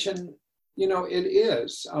solution, you know, it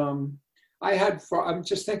is. I'm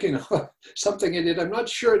just thinking of something I did. I'm not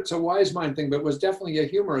sure it's a wise mind thing, but it was definitely a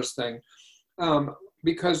humorous thing.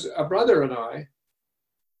 Because a brother and I,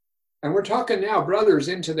 and we're talking now brothers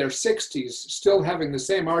into their 60s, still having the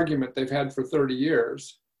same argument they've had for 30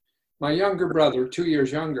 years. My younger brother, 2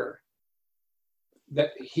 years younger, that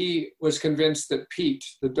he was convinced that Pete,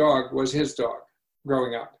 the dog, was his dog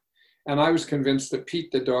growing up. And I was convinced that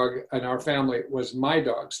Pete, the dog in our family, was my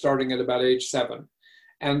dog, starting at about age 7.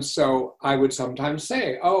 And so I would sometimes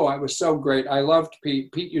say, oh, I was so great. I loved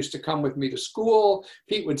Pete. Pete used to come with me to school.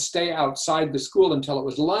 Pete would stay outside the school until it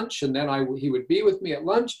was lunch. And then he would be with me at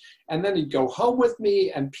lunch. And then he'd go home with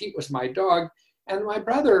me. And Pete was my dog. And my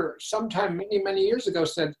brother, sometime many, many years ago,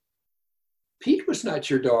 said, Pete was not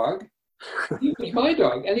your dog. He was my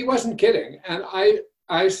dog. And he wasn't kidding. And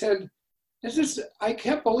I said, I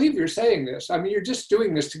can't believe you're saying this. I mean, you're just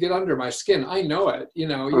doing this to get under my skin. I know it. You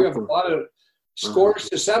know, you have a lot of scores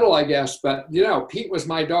to settle, I guess. But, you know, Pete was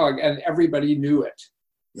my dog and everybody knew it.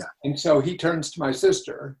 Yeah. And so he turns to my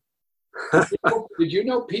sister. Did you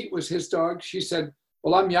know Pete was his dog? She said,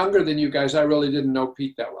 well, I'm younger than you guys. I really didn't know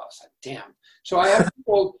Pete that well. I said, damn. So I have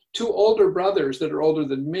two older brothers that are older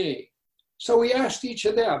than me. So we asked each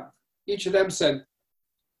of them. Each of them said,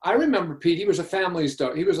 I remember Pete. He was a family's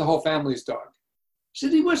dog. He was the whole family's dog. She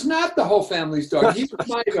said, he was not the whole family's dog. He was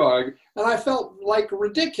my dog. And I felt like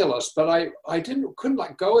ridiculous, but I couldn't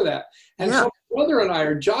let go of that. And so my brother and I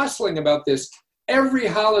are jostling about this. every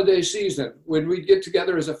holiday season, when we get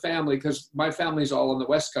together as a family, because my family's all on the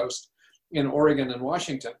West Coast in Oregon and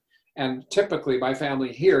Washington, and typically my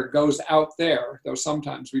family here goes out there, though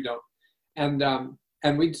sometimes we don't. And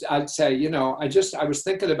I'd say, you know, I was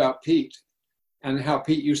thinking about Pete and how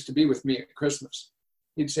Pete used to be with me at Christmas.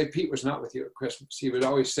 He'd say Pete was not with you at Christmas. He would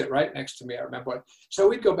always sit right next to me. I remember. So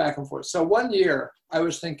we'd go back and forth. So one year I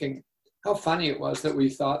was thinking how funny it was that we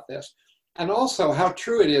thought this, and also how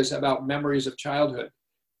true it is about memories of childhood,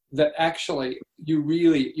 that actually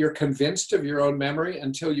you're convinced of your own memory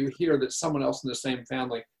until you hear that someone else in the same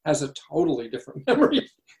family has a totally different memory.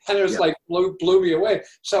 And it was like blew me away.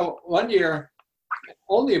 So one year,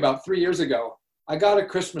 only about 3 years ago, I got a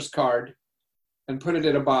Christmas card and put it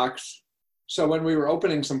in a box. So when we were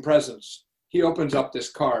opening some presents, he opens up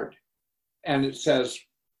this card and it says,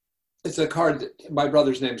 it's a card that my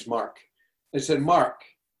brother's name's Mark. It said, Mark,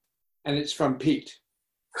 and it's from Pete.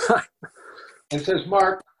 It says,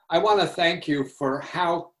 Mark, I want to thank you for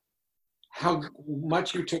how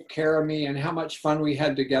much you took care of me and how much fun we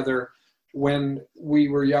had together when we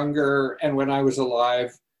were younger and when I was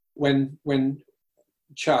alive, when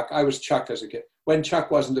Chuck, I was Chuck as a kid, when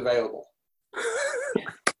Chuck wasn't available.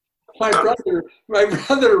 My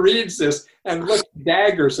brother reads this and looks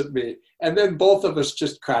daggers at me, and then both of us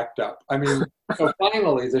just cracked up. I mean, so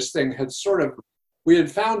finally this thing had we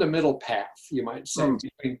had found a middle path, you might say,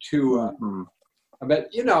 between two.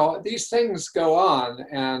 But, you know, these things go on,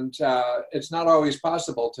 and it's not always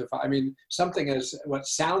possible to, I mean, something as what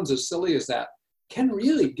sounds as silly as that can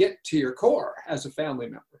really get to your core as a family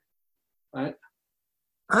member, right?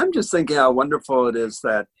 I'm just thinking how wonderful it is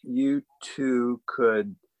that you two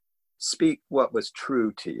could speak what was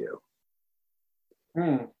true to you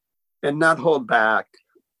and not hold back,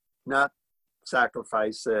 not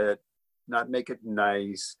sacrifice it, not make it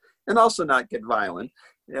nice, and also not get violent.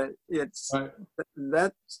 It's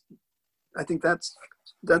right. I think that's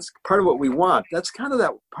part of what we want. That's kind of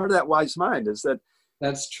that part of that wise mind, is that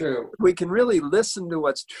that's true. We can really listen to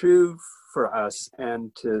what's true for us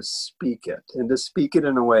and to speak it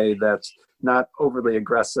in a way that's not overly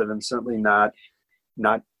aggressive and certainly not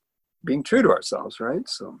being true to ourselves, right?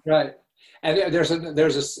 So right. And there's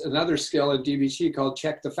another skill in DBT called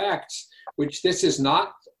check the facts, which this is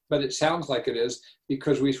not, but it sounds like it is,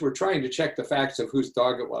 because we were trying to check the facts of whose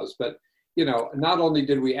dog it was. But, you know, not only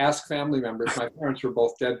did we ask family members, my parents were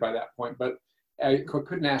both dead by that point, but I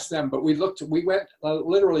couldn't ask them. But we went,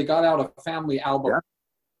 literally got out a family album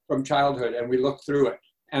from childhood, and we looked through it,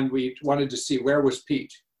 and we wanted to see where was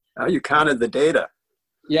Pete. Oh, you counted the data.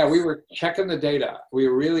 Yeah, we were checking the data. We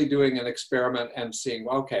were really doing an experiment and seeing,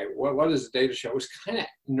 okay, what does the data show? It was kind of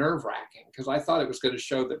nerve-wracking because I thought it was going to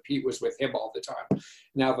show that Pete was with him all the time,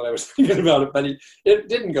 now that I was thinking about it, but it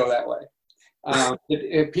didn't go that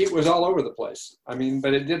way. Pete was all over the place. I mean,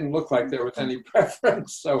 but it didn't look like there was any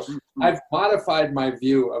preference. So I've modified my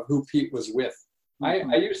view of who Pete was with.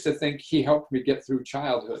 I used to think he helped me get through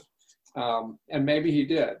childhood, and maybe he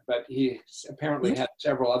did, but he apparently had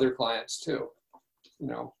several other clients too. You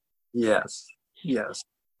know. Yes.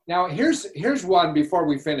 Now here's one before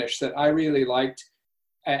we finish that I really liked.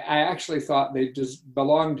 I actually thought they just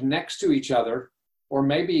belonged next to each other, or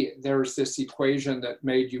maybe there's this equation that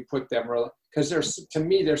made you put them, because to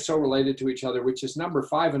me they're so related to each other, which is number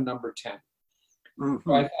 5 and number 10.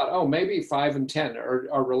 So I thought, oh, maybe 5 and 10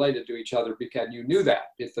 are related to each other, because you knew that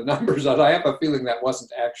if the numbers. I have a feeling that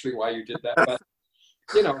wasn't actually why you did that, but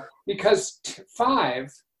you know, because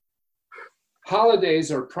 5.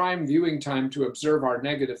 Holidays are prime viewing time to observe our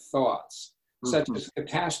negative thoughts, such as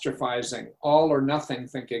catastrophizing, all or nothing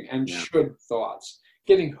thinking, and should thoughts.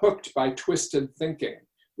 Getting hooked by twisted thinking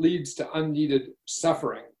leads to unneeded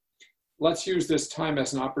suffering. Let's use this time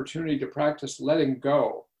as an opportunity to practice letting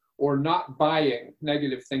go, or not buying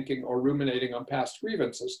negative thinking or ruminating on past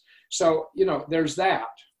grievances. So, you know, there's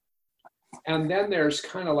that. And then there's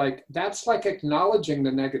kind of like, that's like acknowledging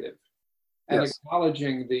the negative. And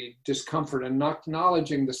acknowledging the discomfort and not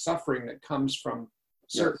acknowledging the suffering that comes from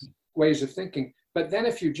certain ways of thinking. But then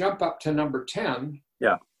if you jump up to number 10,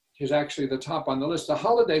 which is actually the top on the list, the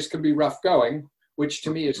holidays can be rough going, which to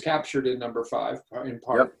me is captured in number 5 in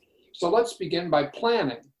part. So let's begin by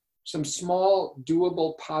planning some small,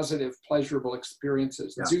 doable, positive, pleasurable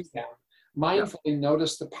experiences. Do them. Mindfully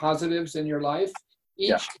notice the positives in your life.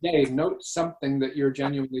 Each day, note something that you're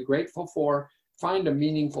genuinely grateful for. Find a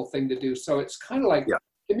meaningful thing to do. So it's kind of like,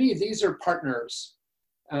 to me, these are partners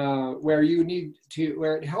where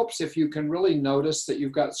it helps if you can really notice that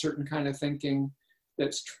you've got certain kind of thinking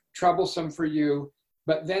that's troublesome for you,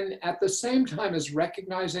 but then at the same time as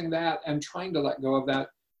recognizing that and trying to let go of that,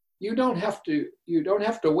 you don't have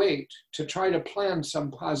to wait to try to plan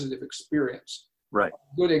some positive experience, Right.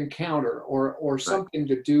 good encounter, or something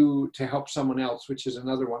to do to help someone else, which is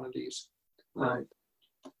another one of these. Right.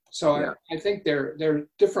 So Yeah. I think there are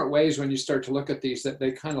different ways when you start to look at these that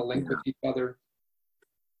they kind of link with each other.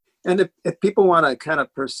 And if people want to kind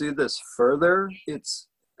of pursue this further, it's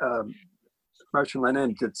Marshall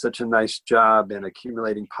Lennon did such a nice job in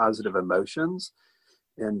accumulating positive emotions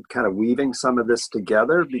and kind of weaving some of this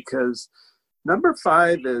together, because number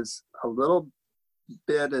 5 is a little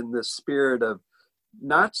bit in the spirit of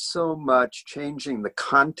not so much changing the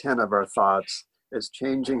content of our thoughts as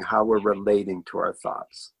changing how we're relating to our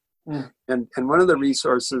thoughts. Mm. And one of the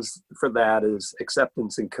resources for that is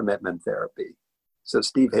acceptance and commitment therapy. So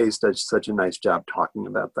Steve Hayes does such a nice job talking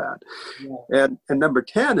about that. Yeah. And number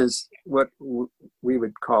 10 is what we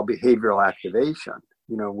would call behavioral activation,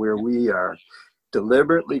 where we are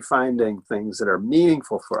deliberately finding things that are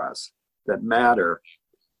meaningful for us, that matter,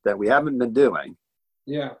 that we haven't been doing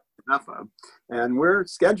enough of. And we're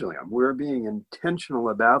scheduling them. We're being intentional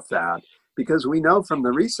about that, because we know from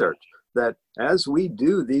the research that as we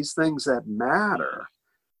do these things that matter,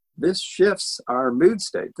 this shifts our mood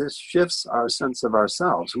state. This shifts our sense of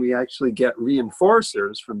ourselves. We actually get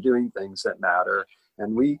reinforcers from doing things that matter,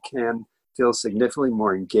 and we can feel significantly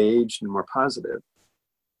more engaged and more positive.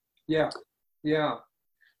 Yeah,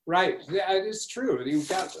 right. Yeah, it is true. You've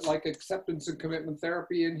got like acceptance and commitment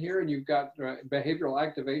therapy in here, and you've got behavioral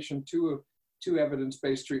activation, two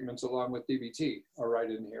evidence-based treatments along with DBT are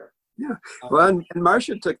right in here. Yeah. Well, and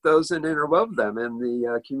Marcia took those and interwove them in the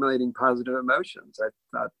accumulating positive emotions. I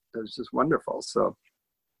thought it was just wonderful. So,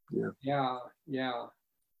 yeah.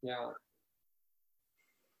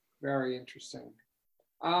 Very interesting.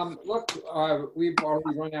 Look, we've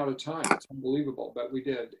already run out of time. It's unbelievable, but we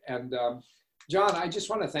did. And John, I just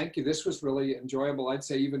want to thank you. This was really enjoyable. I'd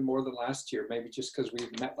say even more than last year, maybe just because we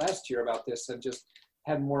met last year about this and just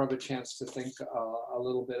had more of a chance to think a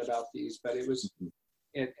little bit about these. But it was,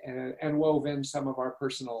 and wove in some of our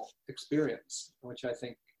personal experience, which I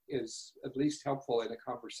think is at least helpful in a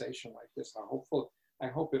conversation like this. I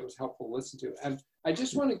hope it was helpful to listen to. And I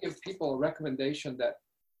just want to give people a recommendation that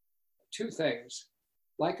 2 things.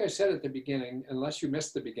 Like I said at the beginning, unless you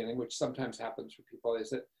missed the beginning, which sometimes happens for people, is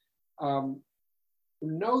that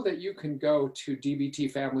know that you can go to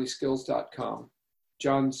dbtfamilyskills.com,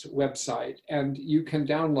 John's website, and you can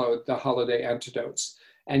download the holiday antidotes,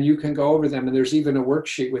 and you can go over them. And there's even a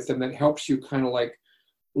worksheet with them that helps you kind of like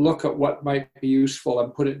look at what might be useful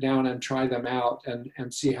and put it down and try them out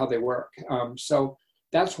and see how they work. So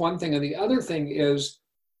that's one thing. And the other thing is,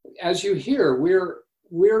 as you hear, we're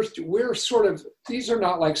sort of, these are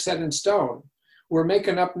not like set in stone. We're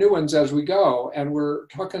making up new ones as we go, and we're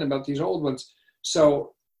talking about these old ones.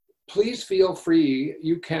 So please feel free.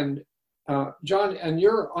 You can, John, and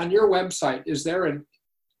on your website, is there an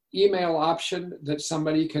email option that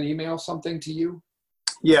somebody can email something to you?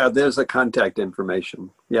 Yeah, there's a contact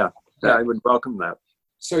information. Yeah, I would welcome that.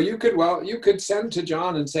 So you could send to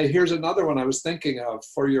John and say, here's another one I was thinking of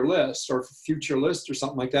for your list or for future list or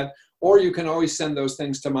something like that. Or you can always send those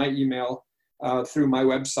things to my email through my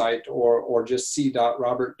website or just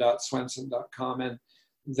c.robert.swenson.com and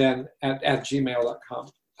then at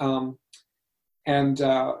gmail.com.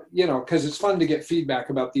 Because it's fun to get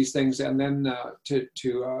feedback about these things and then to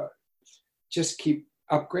just keep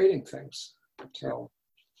upgrading things. So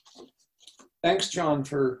thanks, John,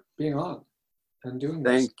 for being on and doing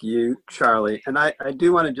this. Thank you, Charlie. And I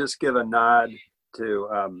do want to just give a nod to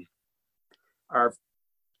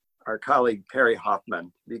our colleague, Perry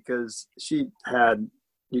Hoffman, because you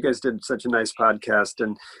guys did such a nice podcast,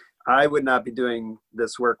 and I would not be doing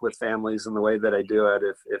this work with families in the way that I do it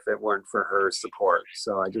if it weren't for her support.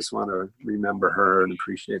 So I just want to remember her and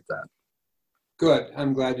appreciate that. Good.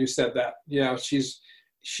 I'm glad you said that. Yeah, she's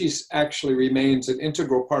actually remains an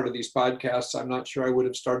integral part of these podcasts. I'm not sure I would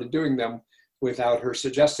have started doing them without her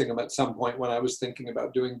suggesting them at some point when I was thinking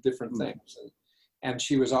about doing different things. And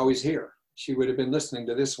she was always here. She would have been listening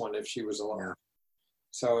to this one if she was alone. Yeah.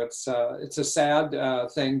 So it's a sad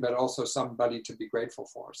thing, but also somebody to be grateful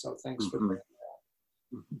for. So thanks for bringing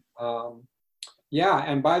that. Yeah,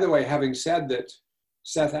 and by the way, having said that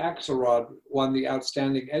Seth Axelrod won the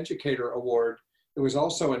Outstanding Educator Award, it was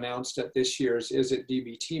also announced at this year's Is It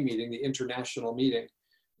DBT meeting, the international meeting,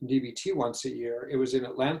 DBT once a year. It was in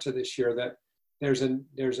Atlanta this year that there's a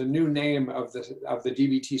new name of the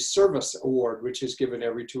DBT Service Award, which is given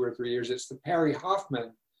every 2 or 3 years. It's the Perry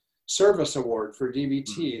Hoffman Service Award for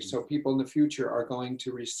DBT. So people in the future are going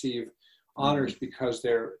to receive honors because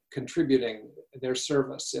they're contributing their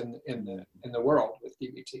service in the world with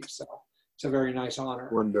DBT. So It's a very nice honor.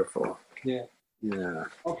 Wonderful. Yeah. Yeah.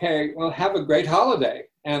 Okay. Well, have a great holiday,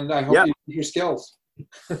 and I hope Yep. you use your skills.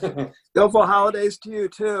 Skillful holidays to you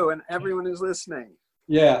too, and everyone who's listening.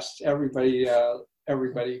 Yes, everybody,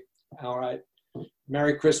 everybody. All right.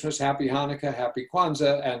 Merry Christmas, Happy Hanukkah, Happy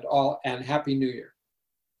Kwanzaa, and Happy New Year.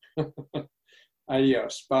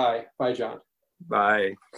 Adios. Bye. Bye, John. Bye.